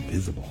 It's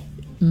invisible.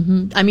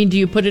 I mean, do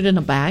you put it in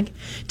a bag? How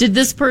did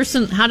this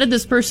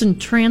person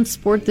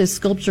transport this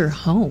sculpture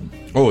home?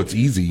 Oh, it's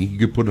easy. You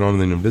could put it on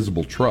an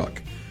invisible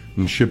truck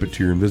and ship it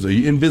to your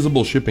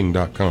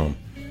invisibleshipping.com.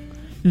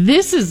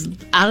 This is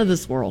out of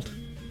this world.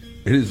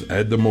 It is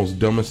the most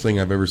dumbest thing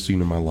I've ever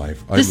seen in my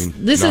life. This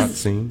not is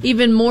seen.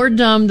 even more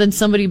dumb than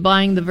somebody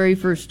buying the very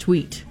first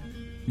tweet.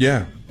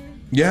 Yeah.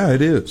 Yeah,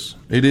 it is.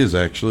 It is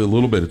actually a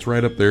little bit. It's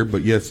right up there,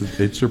 but yes,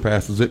 it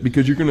surpasses it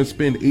because you're going to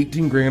spend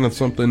 18 grand on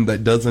something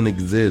that doesn't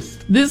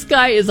exist. This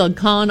guy is a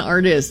con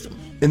artist.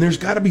 And there's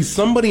got to be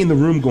somebody in the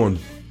room going,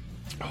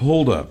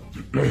 hold up.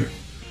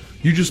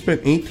 You just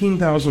spent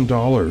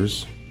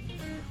 $18,000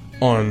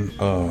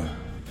 on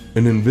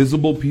an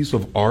invisible piece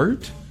of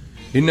art?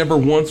 It never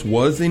once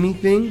was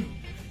anything?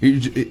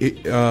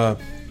 So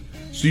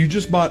you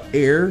just bought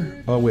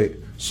air? Oh, wait.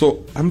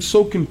 So I'm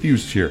so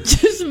confused here.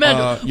 Just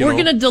imagine, we're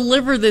going to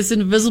deliver this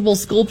invisible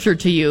sculpture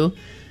to you.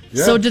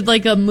 Yeah. So did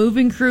like a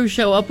moving crew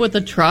show up with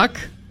a truck?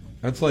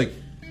 That's like,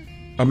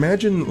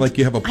 imagine like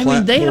you have a platform. I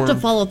mean, they have to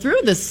follow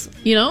through this,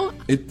 you know?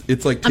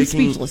 It's like I'm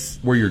taking speechless.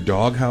 where your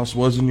doghouse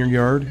was in your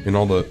yard and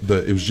all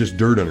the it was just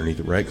dirt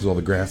underneath it, right? Because all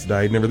the grass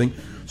died and everything.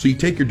 So you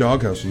take your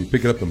doghouse and you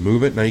pick it up and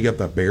move it. Now you got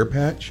that bare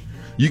patch.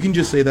 You can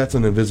just say that's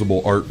an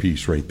invisible art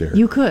piece right there.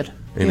 You could.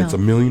 And it's $1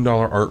 million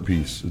art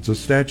piece. It's a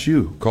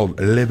statue called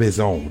Le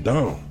Maison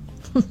d'Homme.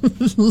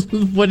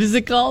 What is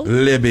it called?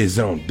 Le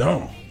Maison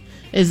d'Homme.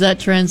 Is that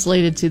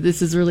translated to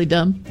 "this is really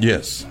dumb"?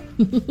 Yes.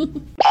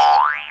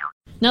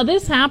 Now,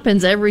 this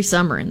happens every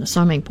summer in the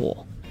swimming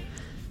pool.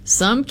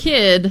 Some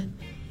kid,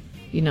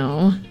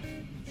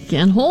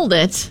 can't hold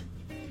it,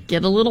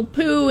 get a little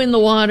poo in the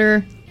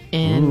water,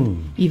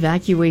 and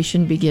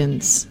evacuation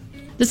begins.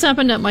 This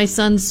happened at my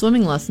son's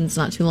swimming lessons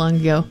not too long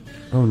ago.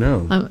 Oh,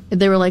 no.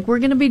 They were like, we're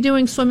going to be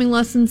doing swimming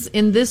lessons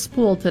in this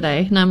pool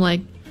today. And I'm like,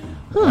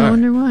 I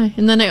wonder why.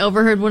 And then I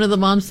overheard one of the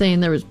moms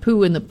saying there was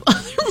poo in the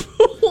other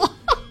pool.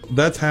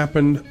 That's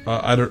happened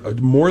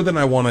more than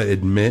I want to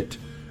admit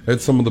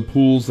at some of the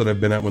pools that I've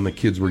been at when the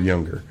kids were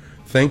younger.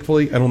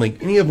 Thankfully, I don't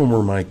think any of them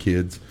were my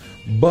kids.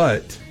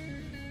 But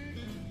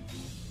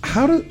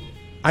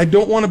I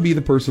don't want to be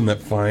the person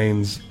that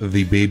finds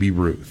the Baby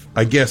Ruth,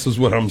 I guess is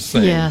what I'm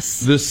saying. Yes.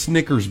 The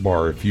Snickers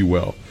bar, if you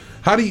will.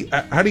 Are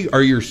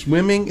you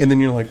swimming and then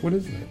you're like, what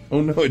is that?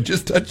 Oh no, it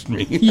just touched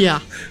me. Yeah.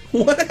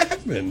 What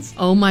happens?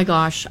 Oh my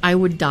gosh, I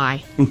would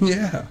die.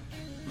 Yeah.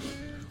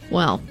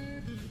 Well,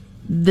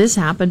 this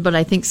happened, but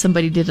I think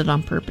somebody did it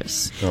on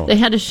purpose. Oh. They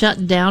had to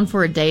shut down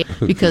for a day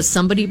because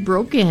somebody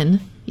broke in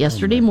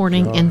yesterday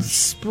morning and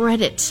spread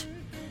it.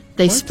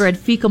 They spread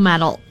fecal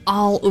matter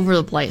all over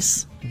the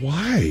place.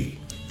 Why?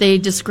 They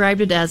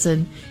described it as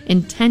an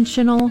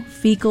intentional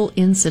fecal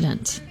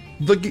incident.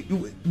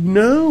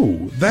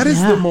 No, that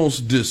is the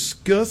most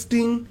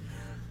disgusting.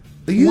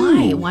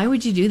 Why? Why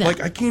would you do that?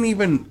 Like, I can't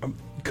even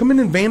come in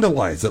and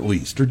vandalize at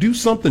least, or do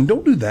something.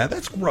 Don't do that.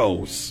 That's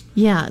gross.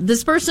 Yeah,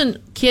 this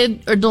person,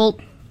 kid, adult,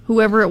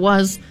 whoever it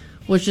was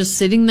just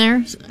sitting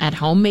there at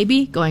home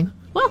maybe going,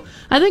 well,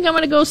 I think I'm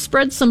going to go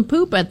spread some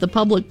poop at the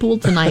public pool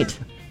tonight.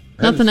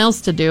 Nothing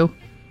else to do.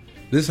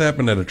 This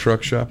happened at a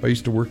truck shop I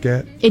used to work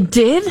at. It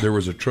did? There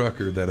was a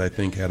trucker that I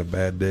think had a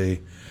bad day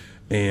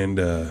and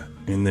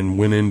then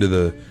went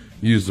into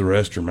use the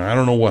restroom. I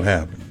don't know what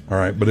happened. All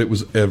right, but it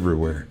was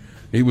everywhere.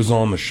 It was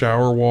on the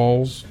shower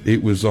walls.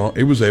 It was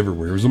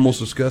everywhere. It was the most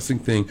disgusting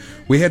thing.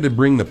 We had to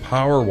bring the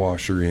power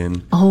washer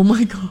in. Oh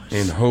my gosh.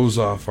 And hose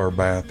off our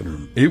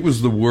bathroom. It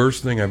was the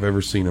worst thing I've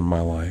ever seen in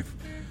my life.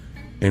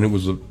 And it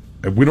was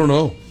we don't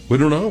know. We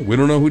don't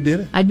know who did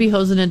it. I'd be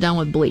hosing it down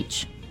with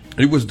bleach.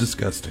 It was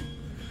disgusting.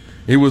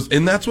 It was,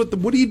 and that's what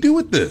do you do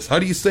with this? How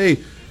do you say,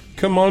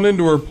 come on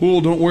into our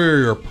pool, don't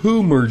worry, our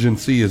poo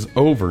emergency is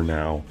over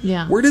now?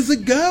 Yeah. Where does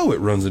it go? It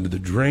runs into the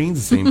drains,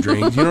 the same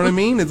drains. You know what I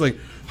mean? It's like,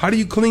 how do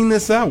you clean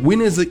this out?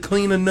 When is it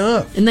clean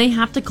enough? And they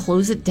have to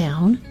close it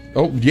down?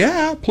 Oh,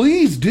 yeah,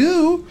 please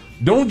do.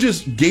 Don't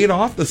just gate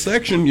off the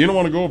section. You don't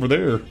want to go over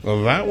there.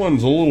 That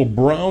one's a little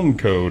brown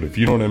code, if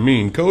you know what I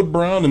mean. Code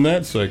brown in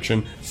that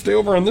section. Stay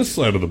over on this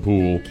side of the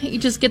pool. Can't you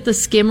just get the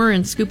skimmer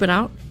and scoop it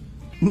out?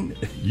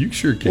 You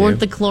sure can. Or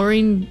the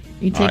chlorine,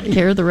 you take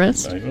care of the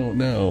rest? I don't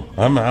know.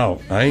 I'm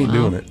out. I ain't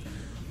doing it.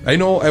 I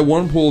know at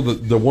one pool,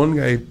 the one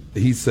guy,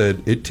 he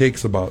said it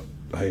takes about,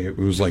 it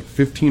was like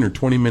 15 or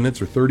 20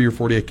 minutes or 30 or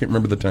 40, I can't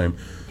remember the time.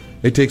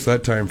 It takes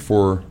that time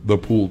for the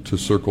pool to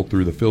circle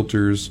through the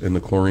filters and the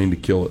chlorine to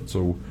kill it.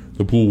 So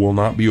the pool will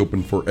not be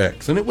open for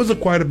X. And it was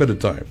quite a bit of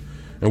time.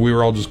 And we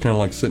were all just kind of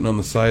like sitting on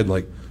the side,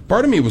 like,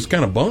 part of me was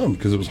kind of bummed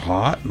because it was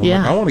hot. And I'm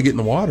like, I want to get in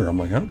the water. I'm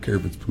like, I don't care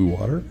if it's poo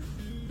water.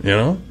 You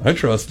know, I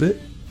trust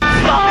it.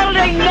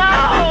 Balding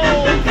now!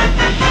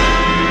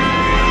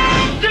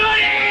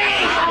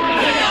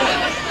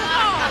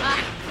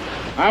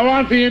 I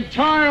want the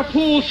entire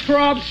pool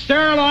scrubbed,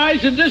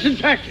 sterilized, and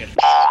disinfected.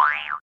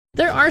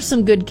 There are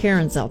some good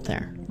Karens out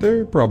there.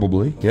 There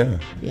probably, yeah.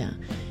 Yeah.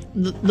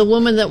 The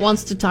woman that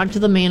wants to talk to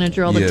the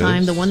manager all the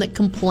time, the one that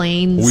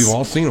complains. We've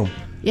all seen them.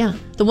 Yeah,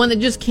 the one that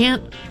just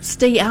can't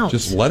stay out.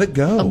 Just let it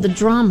go. Of the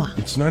drama.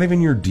 It's not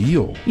even your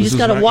deal. You just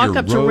got to walk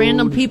up to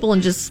random people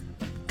and just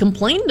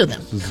complain to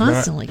them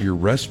constantly. Not your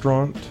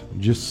restaurant.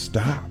 Just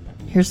stop.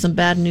 Here's some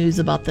bad news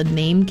about the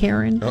name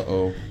Karen.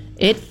 Uh-oh.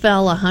 It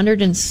fell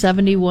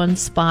 171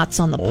 spots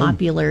on the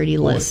popularity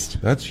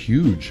list. That's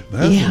huge.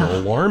 That's an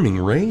alarming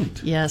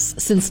rate. Yes,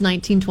 since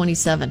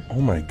 1927.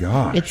 Oh my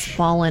gosh. It's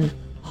fallen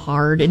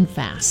hard and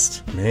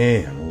fast.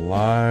 Man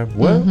alive.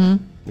 Well,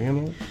 you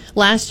know.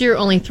 Last year,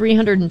 only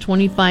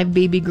 325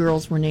 baby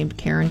girls were named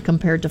Karen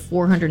compared to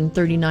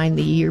 439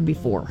 the year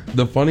before.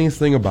 The funniest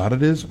thing about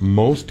it is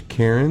most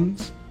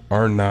Karens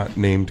are not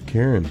named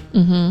Karen.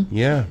 Mm-hmm.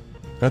 Yeah,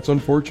 that's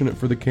unfortunate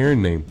for the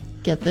Karen name.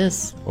 Get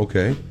this.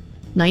 Okay.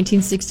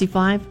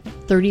 1965,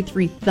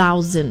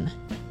 33,000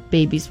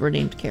 babies were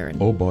named Karen.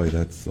 Oh boy,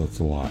 that's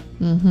a lot.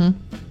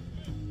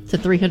 To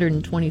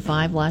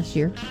 325 last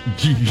year.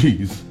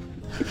 Jeez.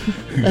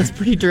 That's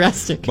pretty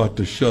drastic. About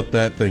to shut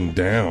that thing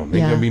down. Ain't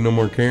Yeah. gonna be no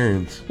more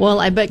Karens. Well,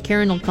 I bet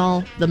Karen will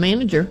call the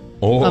manager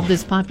of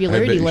this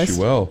popularity I bet list. She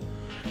will.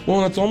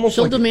 Well, it's almost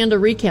She'll like demand a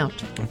recount.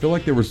 I feel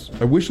like I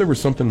wish there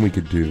was something we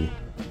could do.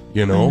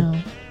 You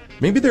know?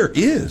 Maybe there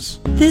is.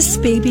 This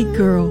baby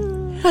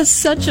girl has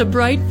such a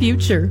bright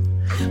future,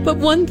 but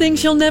one thing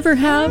she'll never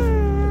have,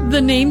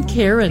 the name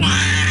Karen.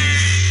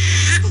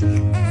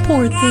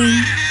 Poor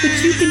thing,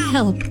 but you can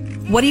help.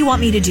 What do you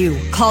want me to do?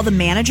 Call the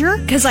manager?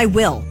 Because I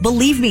will.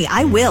 Believe me,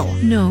 I will.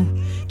 No,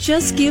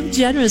 just give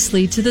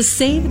generously to the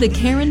Save the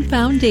Karen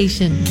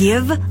Foundation.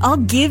 Give? I'll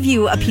give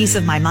you a piece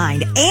of my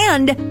mind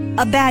and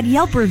a bad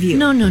Yelp review.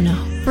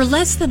 No. For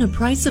less than a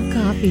price of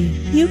coffee.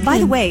 By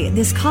the way,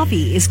 this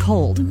coffee is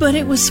cold. But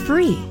it was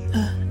free.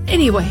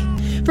 Anyway,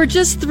 for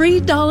just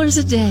 $3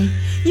 a day,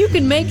 you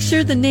can make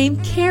sure the name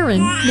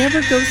Karen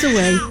never goes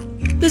away.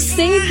 The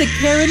Save the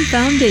Karen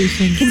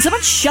Foundation. Can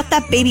someone shut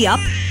that baby up?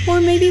 Or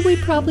maybe we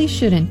probably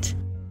shouldn't.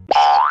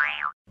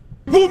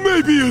 Well,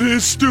 maybe it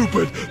is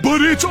stupid,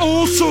 but it's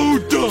also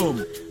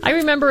dumb. I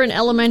remember in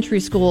elementary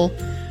school,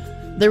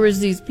 there was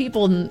these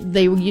people, and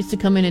they used to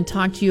come in and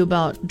talk to you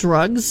about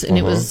drugs, and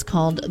it was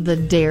called the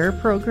DARE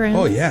program.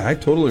 Oh yeah, I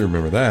totally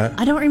remember that.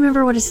 I don't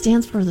remember what it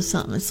stands for. It's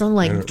something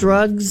like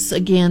drugs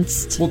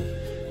against Well,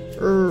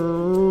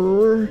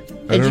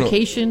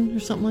 education or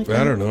something like that.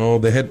 I don't know.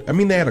 They had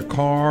a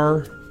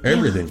car,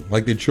 everything.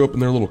 Like they'd show up in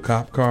their little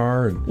cop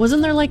car, and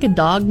Wasn't there like a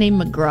dog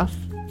named McGruff?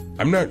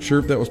 I'm not sure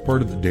if that was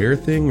part of the DARE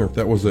thing or if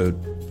that was a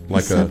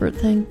separate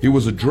thing? It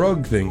was a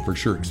drug thing for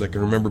sure. Because I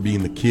can remember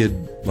being the kid,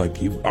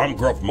 I'm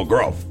Gruff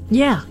McGruff.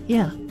 Yeah.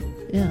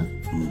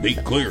 Be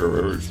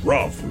clear, it's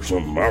rough or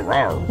something.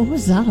 What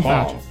was that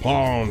about?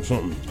 Paw and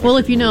something. Well,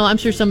 if you know, I'm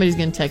sure somebody's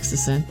going to text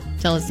us in.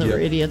 Tell us that we're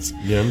Yeah. idiots.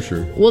 Yeah, I'm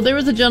sure. Well, there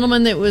was a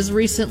gentleman that was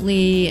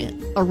recently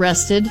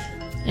arrested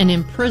and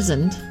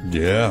imprisoned.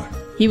 Yeah.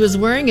 He was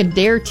wearing a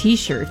DARE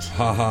t-shirt.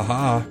 Ha ha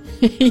ha.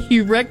 He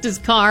wrecked his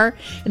car,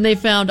 and they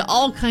found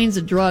all kinds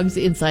of drugs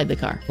inside the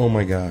car. Oh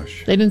my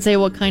gosh. They didn't say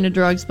what kind of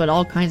drugs, but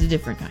all kinds of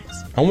different kinds.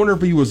 I wonder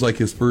if he was like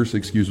his first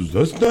excuse was,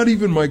 that's not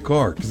even my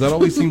car. Because that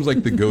always seems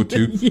like the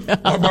go-to. Yeah.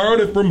 I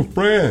borrowed it from a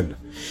friend.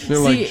 They're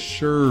See, like,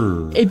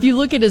 sure. If you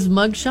look at his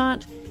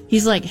mugshot,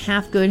 he's like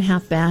half good,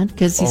 half bad,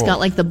 because he's got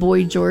like the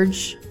Boy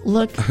George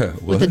look.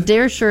 With the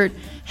DARE shirt,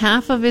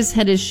 half of his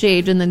head is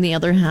shaved, and then the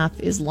other half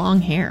is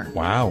long hair.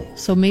 Wow.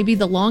 So maybe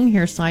the long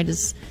hair side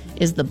is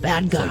the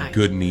bad guy. Like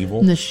good and evil.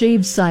 And the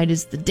shaved side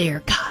is the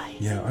DARE guy.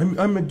 Yeah,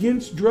 I'm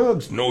against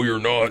drugs. No, you're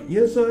not.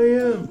 Yes, I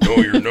am. No,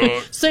 you're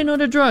not. Say no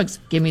to drugs.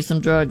 Give me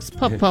some drugs.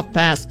 Puff, puff,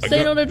 pass.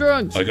 Say no to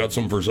drugs. I got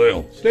some for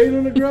sale. Stay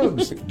on the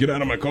drugs. Get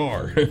out of my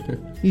car.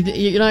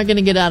 You're not going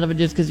to get out of it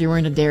just because you're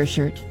wearing a DARE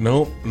shirt.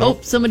 No. Oh,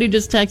 somebody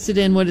just texted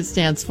in what it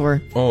stands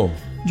for. Oh.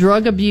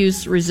 Drug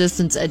Abuse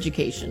Resistance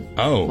Education.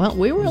 Oh. Well,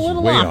 we were a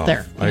little way off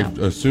there. I Yeah.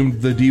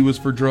 assumed the D was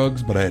for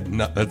drugs, but I had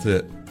not. That's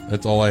it.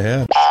 That's all I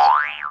had.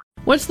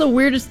 What's the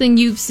weirdest thing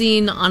you've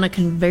seen on a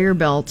conveyor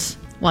belt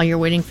while you're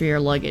waiting for your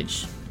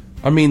luggage?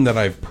 I mean, that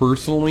I've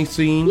personally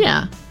seen.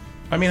 Yeah.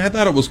 I mean, I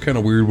thought it was kind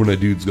of weird when a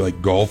dude's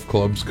like golf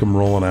clubs come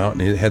rolling out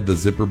and it had the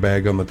zipper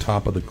bag on the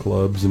top of the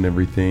clubs and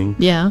everything.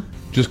 Yeah.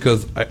 Just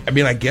because, I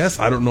mean, I guess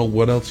I don't know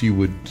what else you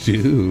would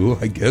do,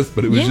 I guess,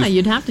 but it was just,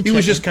 you'd have to it check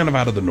was just it. kind of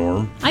out of the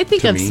norm. I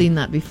think to I've me. seen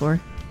that before.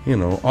 You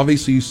know,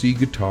 obviously you see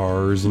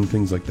guitars and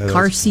things like that.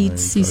 Car That's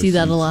seats, fine. you Car see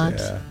that a seats, lot.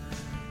 Yeah.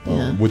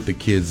 Yeah. With the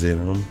kids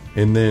in them.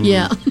 And then.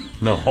 Yeah.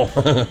 No.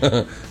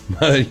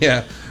 But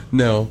yeah,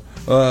 no.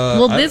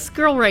 Well, this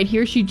girl right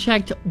here, she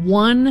checked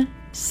one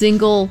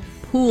single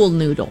pool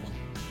noodle.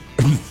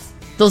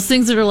 Those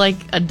things that are like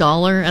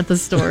 $1 at the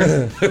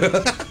store.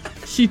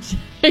 She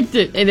checked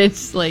it, and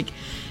it's like,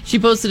 she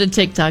posted a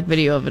TikTok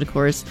video of it, of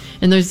course.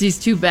 And there's these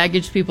two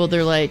baggage people.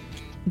 They're like,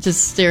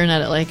 just staring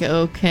at it like,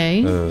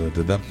 okay.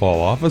 Did that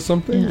fall off of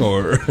something? Yeah.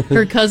 Or.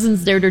 Her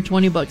cousins dared her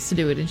 $20 to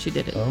do it, and she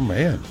did it. Oh,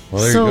 man.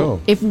 Well, there so you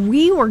go. if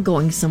we were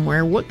going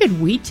somewhere, what could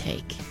we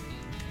take?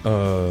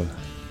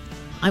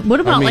 What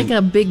about mean- like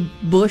a big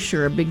bush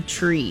or a big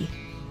tree?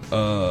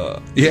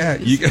 Yeah,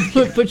 you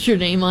Put your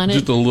name on it.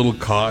 just a little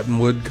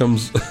cottonwood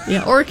comes.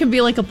 Yeah, or it can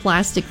be like a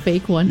plastic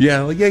fake one.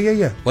 Yeah, like,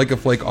 yeah. Like a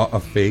fake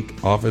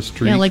office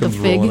tree. Yeah, like a comes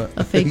fig, rolling out.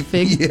 a fake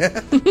fig.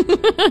 Yeah,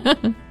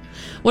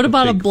 What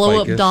about a fake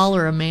blow-up ficus. doll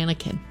or a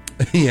mannequin?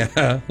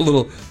 yeah. A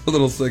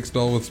little sex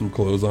doll with some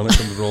clothes on it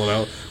comes rolling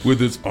out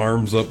with its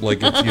arms up like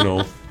it's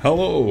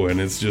hello,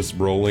 and it's just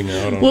rolling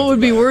out. On What would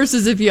its be back. worse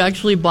is if you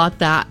actually bought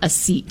that a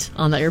seat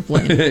on the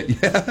airplane.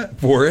 Yeah,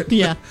 for it.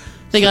 Yeah,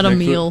 they got a Next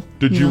to it. meal.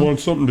 Did you know. want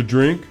something to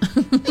drink?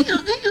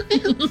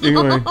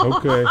 Anyway,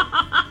 okay.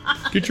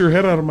 Get your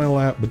head out of my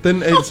lap. But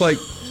then it's like,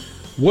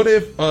 What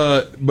if,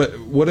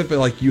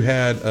 like you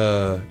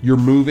had, you're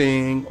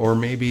moving, or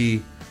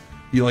maybe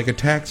you like a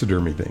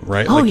taxidermy thing,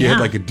 right? Oh, like you yeah. had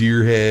like a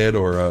deer head,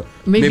 or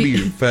maybe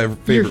your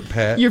favorite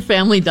pet. Your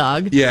family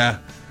dog. Yeah.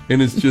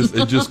 And it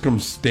just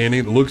comes standing.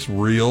 It looks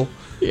real,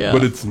 Yeah.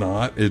 but it's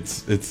not.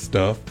 It's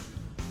stuff.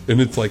 And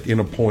it's like in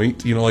a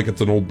point, like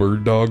it's an old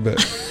bird dog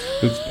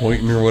that's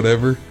pointing or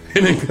whatever.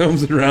 And it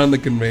comes around the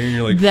conveyor and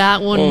you're like,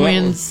 That one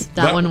wins.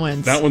 That one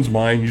wins. That one's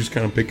mine. You just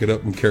kind of pick it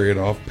up and carry it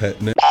off,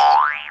 petting it.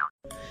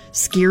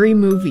 Scary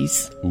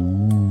movies.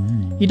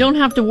 Ooh. You don't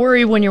have to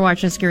worry when you're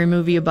watching a scary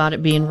movie about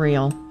it being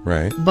real.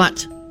 Right.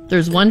 But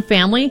there's one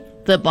family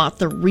that bought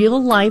the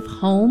real life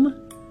home.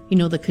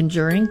 The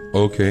Conjuring.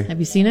 Okay. Have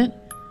you seen it?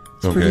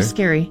 It's pretty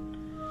scary.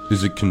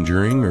 Is it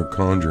Conjuring or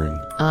Conjuring?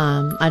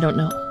 I don't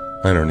know.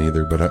 I don't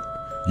either, but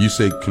you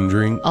say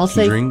Conjuring, I'll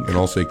say and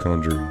I'll say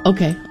Conjuring.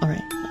 Okay, all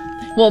right.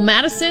 Well,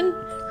 Madison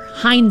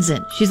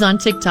Heinzen, she's on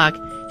TikTok.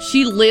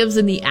 She lives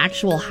in the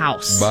actual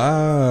house.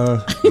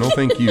 Bye. No,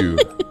 thank you.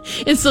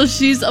 And so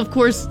she's, of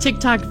course,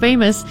 TikTok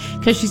famous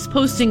because she's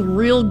posting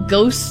real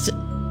ghost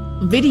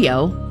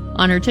video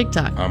on her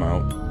TikTok. I'm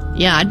out.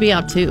 Yeah, I'd be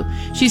out too.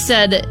 She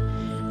said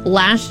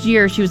last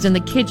year she was in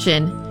the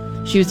kitchen.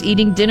 She was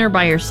eating dinner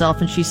by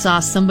herself and she saw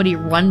somebody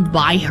run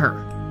by her.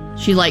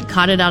 She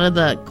caught it out of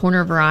the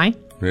corner of her eye.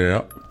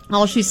 Yeah.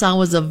 All she saw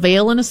was a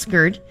veil and a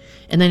skirt,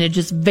 and then it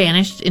just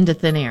vanished into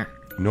thin air.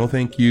 No,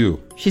 thank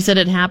you. She said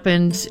it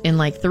happened in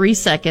 3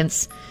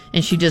 seconds,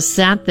 and she just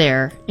sat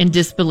there in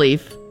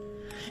disbelief.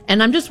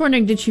 And I'm just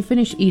wondering, did she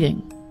finish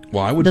eating?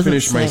 Well, I would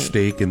finish my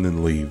steak and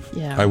then leave.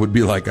 Yeah. I would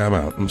be like, I'm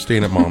out. I'm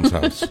staying at Mom's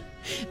house.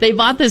 They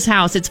bought this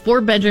house. It's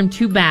 4-bedroom,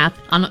 2-bath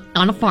on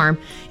a farm.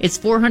 It's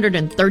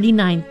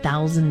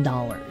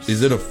 $439,000.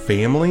 Is it a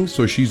family?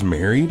 So she's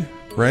married,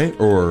 right?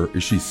 Or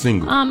is she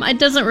single? It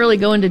doesn't really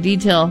go into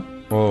detail.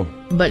 Oh.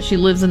 But she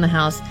lives in the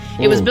house.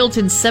 It was built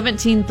in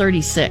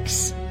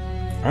 1736.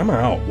 I'm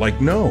out.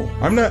 No,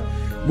 I'm not.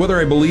 Whether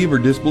I believe or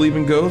disbelieve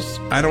in ghosts,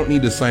 I don't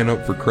need to sign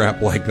up for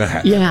crap like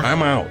that. Yeah.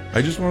 I'm out.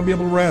 I just want to be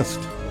able to rest.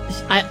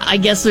 I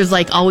guess there's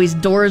always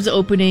doors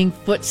opening,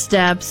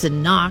 footsteps,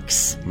 and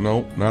knocks.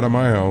 Nope, not at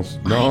my house.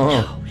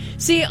 No.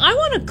 See, I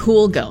want a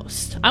cool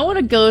ghost. I want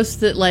a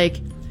ghost that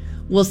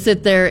will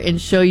sit there and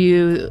show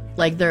you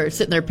they're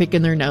sitting there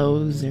picking their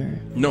nose,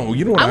 or no,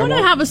 you know what I want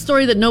to have a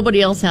story that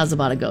nobody else has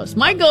about a ghost.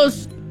 My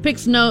ghost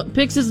picks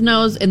his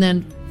nose and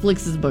then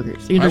flicks his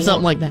boogers, or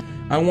something like that.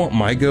 I want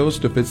my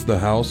ghost, if it's the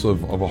house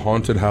of a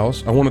haunted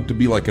house, I want it to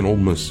be like an old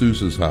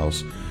masseuse's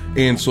house.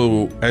 And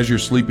so as you're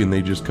sleeping,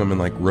 they just come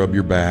and rub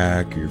your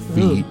back, your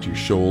feet, your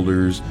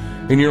shoulders.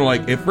 And you're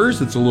at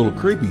first it's a little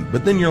creepy,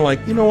 but then you're like,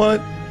 you know what?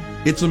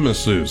 It's a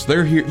masseuse.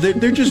 They're here.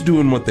 They're just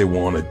doing what they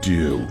want to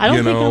do. I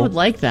don't think I would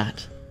like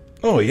that.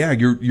 Oh yeah,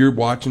 you're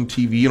watching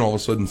TV and all of a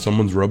sudden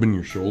someone's rubbing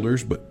your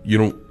shoulders, but you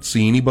don't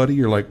see anybody.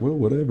 You're like, well,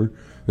 whatever.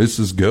 This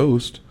is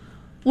ghost.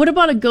 What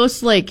about a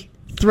ghost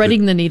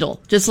threading the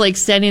needle, just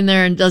standing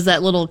there and does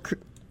that little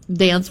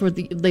dance where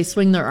they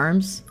swing their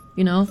arms?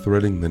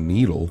 Threading the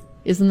needle.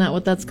 Isn't that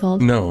what that's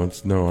called? No, I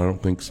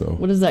don't think so.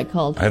 What is that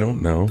called? I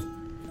don't know.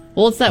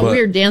 Well, it's that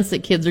weird dance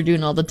that kids are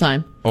doing all the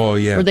time. Oh,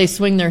 yeah. Where they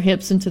swing their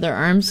hips into their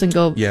arms and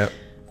go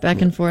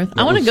back and forth.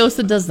 I want a ghost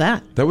that does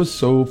that. That was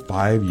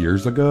 5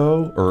 years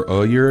ago or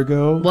a year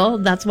ago. Well,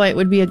 that's why it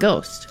would be a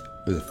ghost.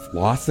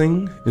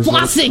 Flossing is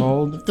what it's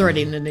called?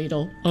 Threading the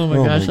needle. Oh my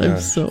gosh, I'm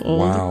so old.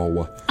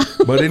 Wow.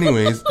 But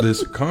anyways,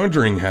 this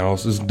Conjuring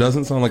house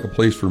doesn't sound like a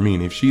place for me.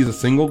 And if she's a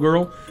single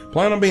girl,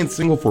 plan on being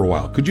single for a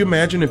while. Could you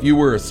imagine if you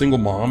were a single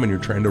mom and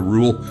you're trying to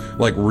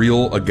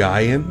reel a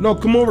guy in? No,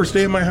 come over,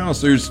 stay at my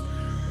house. There's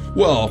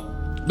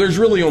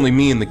really only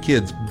me and the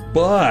kids,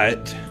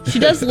 but she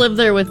does live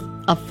there with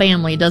a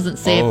family. It doesn't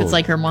say if it's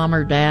her mom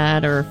or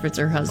dad or if it's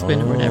her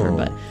husband or whatever,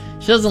 but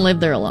she doesn't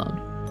live there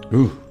alone.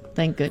 Ooh.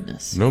 Thank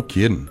goodness. No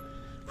kidding.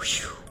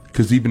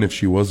 Because even if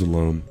she was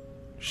alone,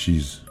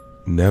 she's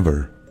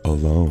never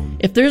alone.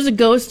 If there's a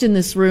ghost in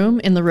this room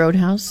in the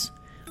Roadhouse,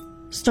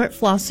 start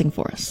flossing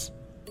for us.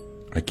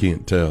 I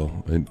can't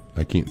tell.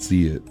 I can't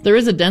see it. There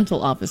is a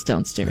dental office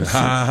downstairs. So.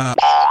 A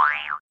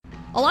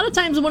lot of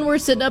times when we're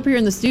sitting up here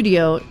in the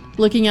studio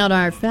looking out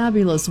our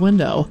fabulous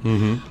window,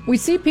 we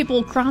see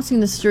people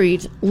crossing the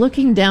street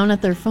looking down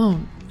at their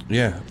phone.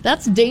 Yeah.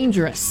 That's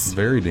dangerous.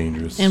 Very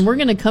dangerous. And we're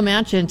going to come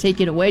at you and take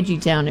you to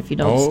Wedgie Town if you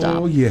don't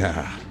stop. Oh,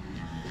 yeah.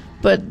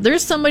 But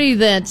there's somebody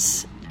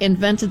that's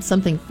invented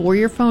something for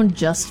your phone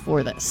just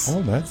for this.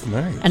 Oh, that's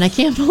nice. And I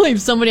can't believe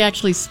somebody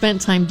actually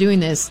spent time doing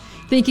this,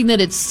 thinking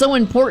that it's so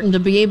important to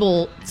be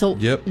able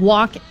to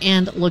walk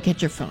and look at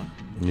your phone.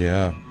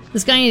 Yeah.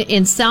 This guy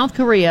in South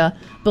Korea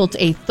built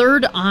a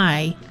third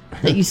eye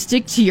that you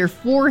stick to your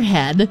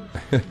forehead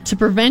to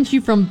prevent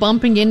you from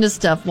bumping into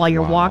stuff while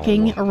you're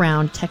walking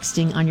around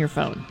texting on your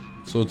phone.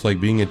 So it's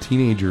like being a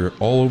teenager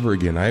all over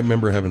again. I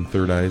remember having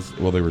third eyes.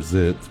 Well, they were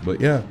zits,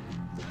 but yeah.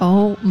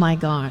 Oh my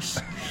gosh.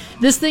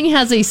 This thing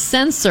has a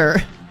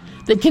sensor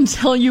that can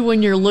tell you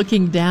when you're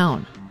looking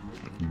down.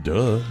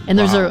 Duh. And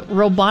there's a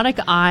robotic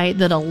eye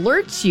that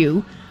alerts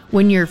you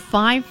when you're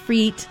 5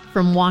 feet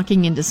from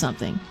walking into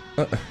something.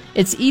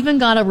 It's even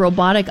got a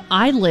robotic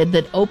eyelid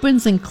that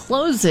opens and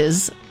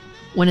closes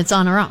when it's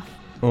on or off.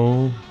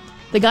 Oh.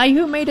 The guy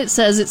who made it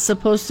says it's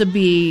supposed to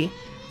be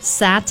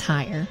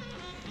satire,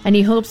 and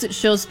he hopes it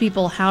shows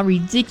people how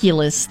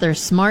ridiculous their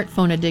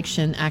smartphone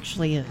addiction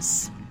actually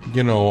is.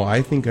 You know,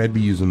 I think I'd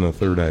be using the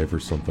third eye for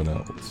something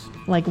else.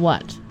 Like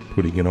what?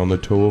 Putting it on the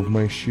toe of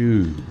my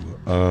shoe.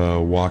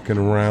 Walking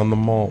around the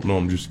mall. No,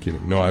 I'm just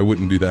kidding. No, I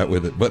wouldn't do that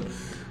with it. But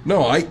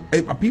no, I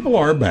people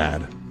are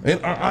bad.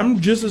 And I'm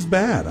just as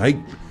bad.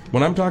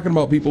 When I'm talking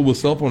about people with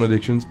cell phone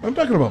addictions, I'm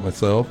talking about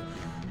myself.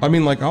 I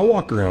mean, like, I'll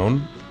walk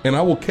around and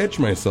I will catch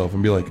myself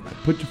and be like,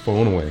 put your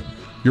phone away.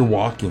 You're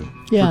walking.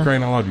 Yeah. For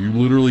crying out loud. You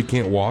literally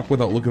can't walk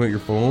without looking at your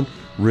phone.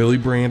 Really,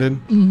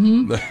 Brandon?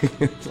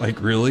 Mm-hmm. It's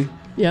like, really?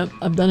 Yep,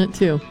 I've done it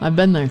too. I've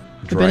been there.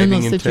 I've been in Driving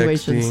those and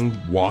situations.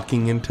 texting,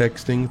 walking and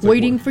texting. It's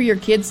Waiting like, for your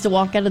kids to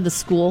walk out of the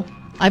school.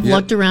 I've Yeah.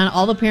 looked around,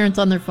 all the parents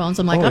on their phones.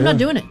 I'm like, Oh, I'm not yeah.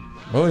 doing it.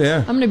 oh, yeah.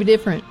 I'm going to be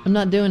different. I'm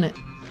not doing it.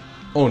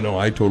 Oh, no,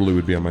 I totally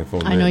would be on my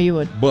phone. I know then. you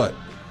would. But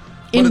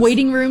In it's-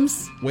 waiting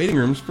rooms, waiting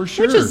rooms, for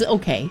sure. which is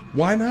okay.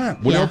 Why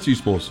not? What Yeah. else are you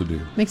supposed to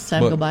do? Makes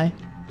time But- go by.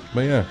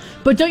 But yeah.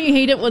 But don't you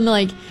hate it when,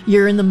 like,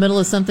 you're in the middle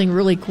of something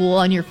really cool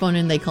on your phone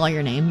and they call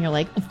your name? You're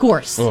like, of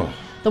course. Ugh.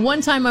 The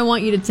one time I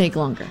want you to take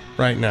longer.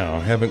 Right now,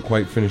 I haven't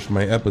quite finished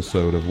my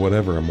episode of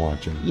whatever I'm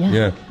watching.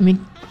 Yeah. I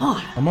mean,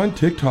 God. I'm on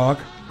TikTok.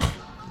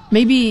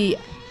 Maybe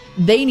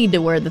they need to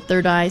wear the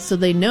third eye so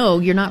they know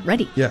you're not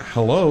ready. Yeah,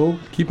 hello.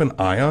 Keep an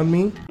eye on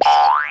me.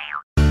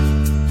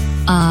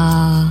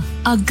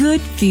 A good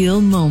feel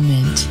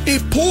moment.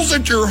 It pulls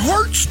at your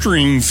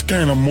heartstrings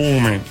kind of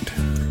moment.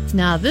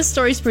 Now, this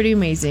story's pretty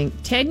amazing.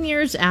 10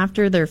 years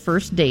after their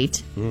first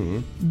date,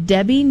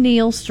 Debbie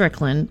Neal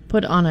Strickland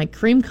put on a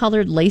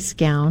cream-colored lace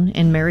gown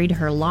and married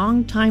her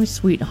longtime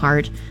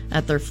sweetheart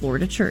at their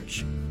Florida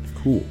church.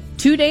 Cool.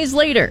 2 days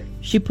later,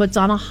 she puts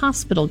on a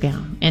hospital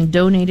gown and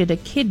donated a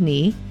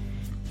kidney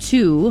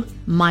to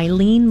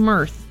Mylene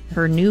Mirth,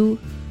 her new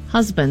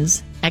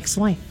husband's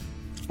ex-wife.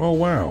 Oh,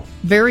 wow.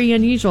 Very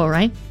unusual,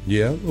 right?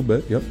 Yeah, a little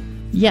bit. Yep.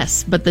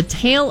 Yes, but the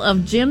tale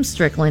of Jim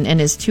Strickland and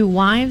his two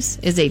wives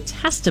is a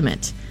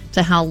testament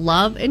to how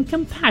love and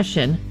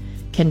compassion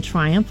can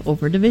triumph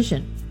over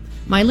division.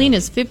 Mylene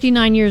is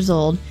 59 years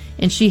old,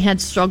 and she had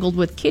struggled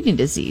with kidney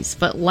disease,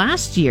 but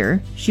last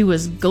year she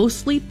was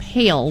ghostly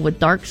pale with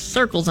dark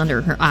circles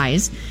under her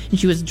eyes, and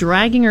she was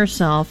dragging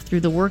herself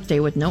through the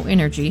workday with no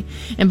energy,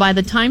 and by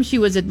the time she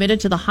was admitted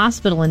to the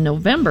hospital in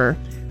November,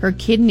 her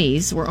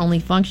kidneys were only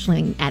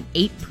functioning at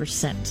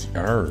 8%.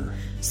 Arr.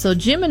 So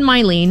Jim and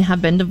Mylene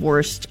have been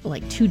divorced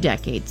like 2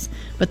 decades,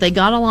 but they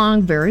got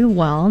along very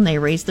well and they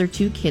raised their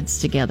 2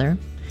 kids together.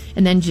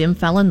 And then Jim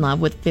fell in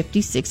love with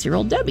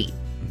 56-year-old Debbie.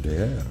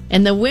 Yeah.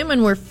 And the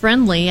women were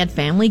friendly at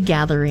family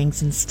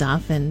gatherings and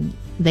stuff, and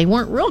they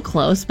weren't real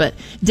close, but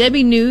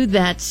Debbie knew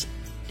that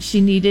she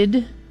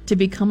needed to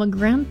become a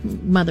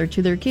grandmother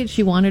to their kids.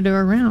 She wanted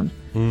her around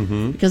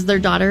because their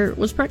daughter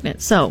was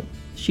pregnant. So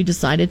she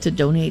decided to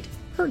donate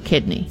her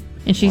kidney.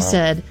 And she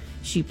said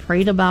she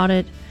prayed about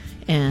it,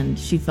 and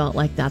she felt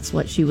like that's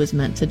what she was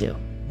meant to do.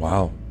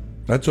 Wow.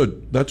 That's a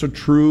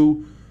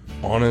true,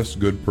 honest,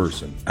 good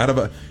person.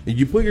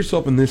 You put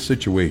yourself in this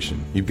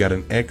situation. You've got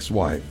an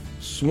ex-wife,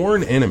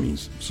 sworn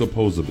enemies,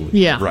 supposedly.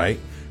 Yeah. Right?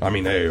 I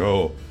mean, hey,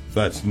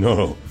 that's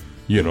no,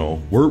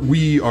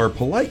 we are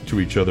polite to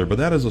each other, but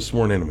that is a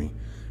sworn enemy.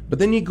 But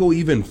then you go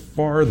even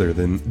farther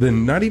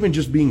than not even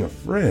just being a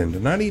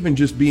friend, not even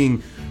just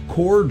being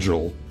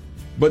cordial,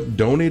 but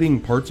donating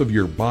parts of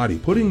your body,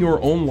 putting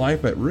your own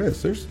life at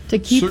risk. To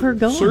keep her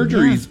going,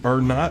 Surgeries are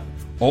not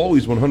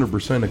always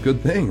 100% a good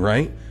thing,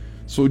 right?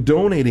 So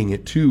donating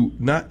it to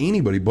not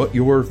anybody but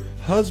your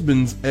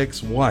husband's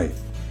ex-wife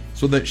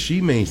so that she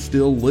may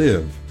still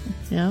live.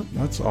 Yep.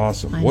 That's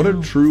awesome. I What know.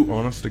 a true,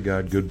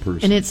 honest-to-God good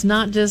person. And it's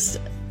not just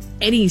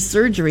any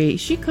surgery.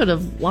 She could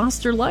have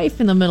lost her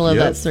life in the middle of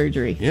Yep. that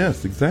surgery.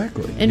 Yes,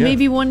 exactly. And Yeah.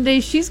 maybe one day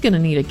she's going to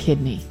need a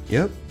kidney.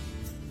 Yep.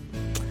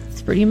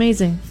 It's pretty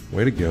amazing.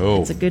 Way to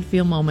go. It's a good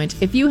feel moment.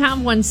 If you have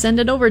one, send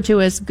it over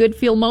to us,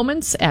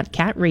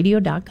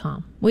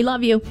 goodfeelmoments@catradio.com. We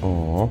love you.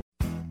 Aw.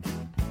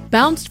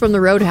 Bounced from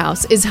the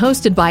Roadhouse is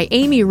hosted by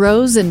Amy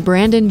Rose and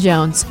Brandon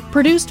Jones.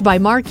 Produced by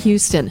Mark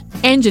Houston.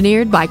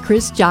 Engineered by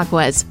Chris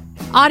Jacquez.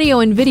 Audio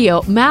and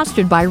video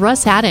mastered by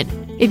Russ Haddon.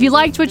 If you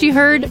liked what you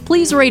heard,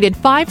 please rate it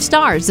 5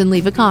 stars and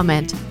leave a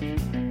comment.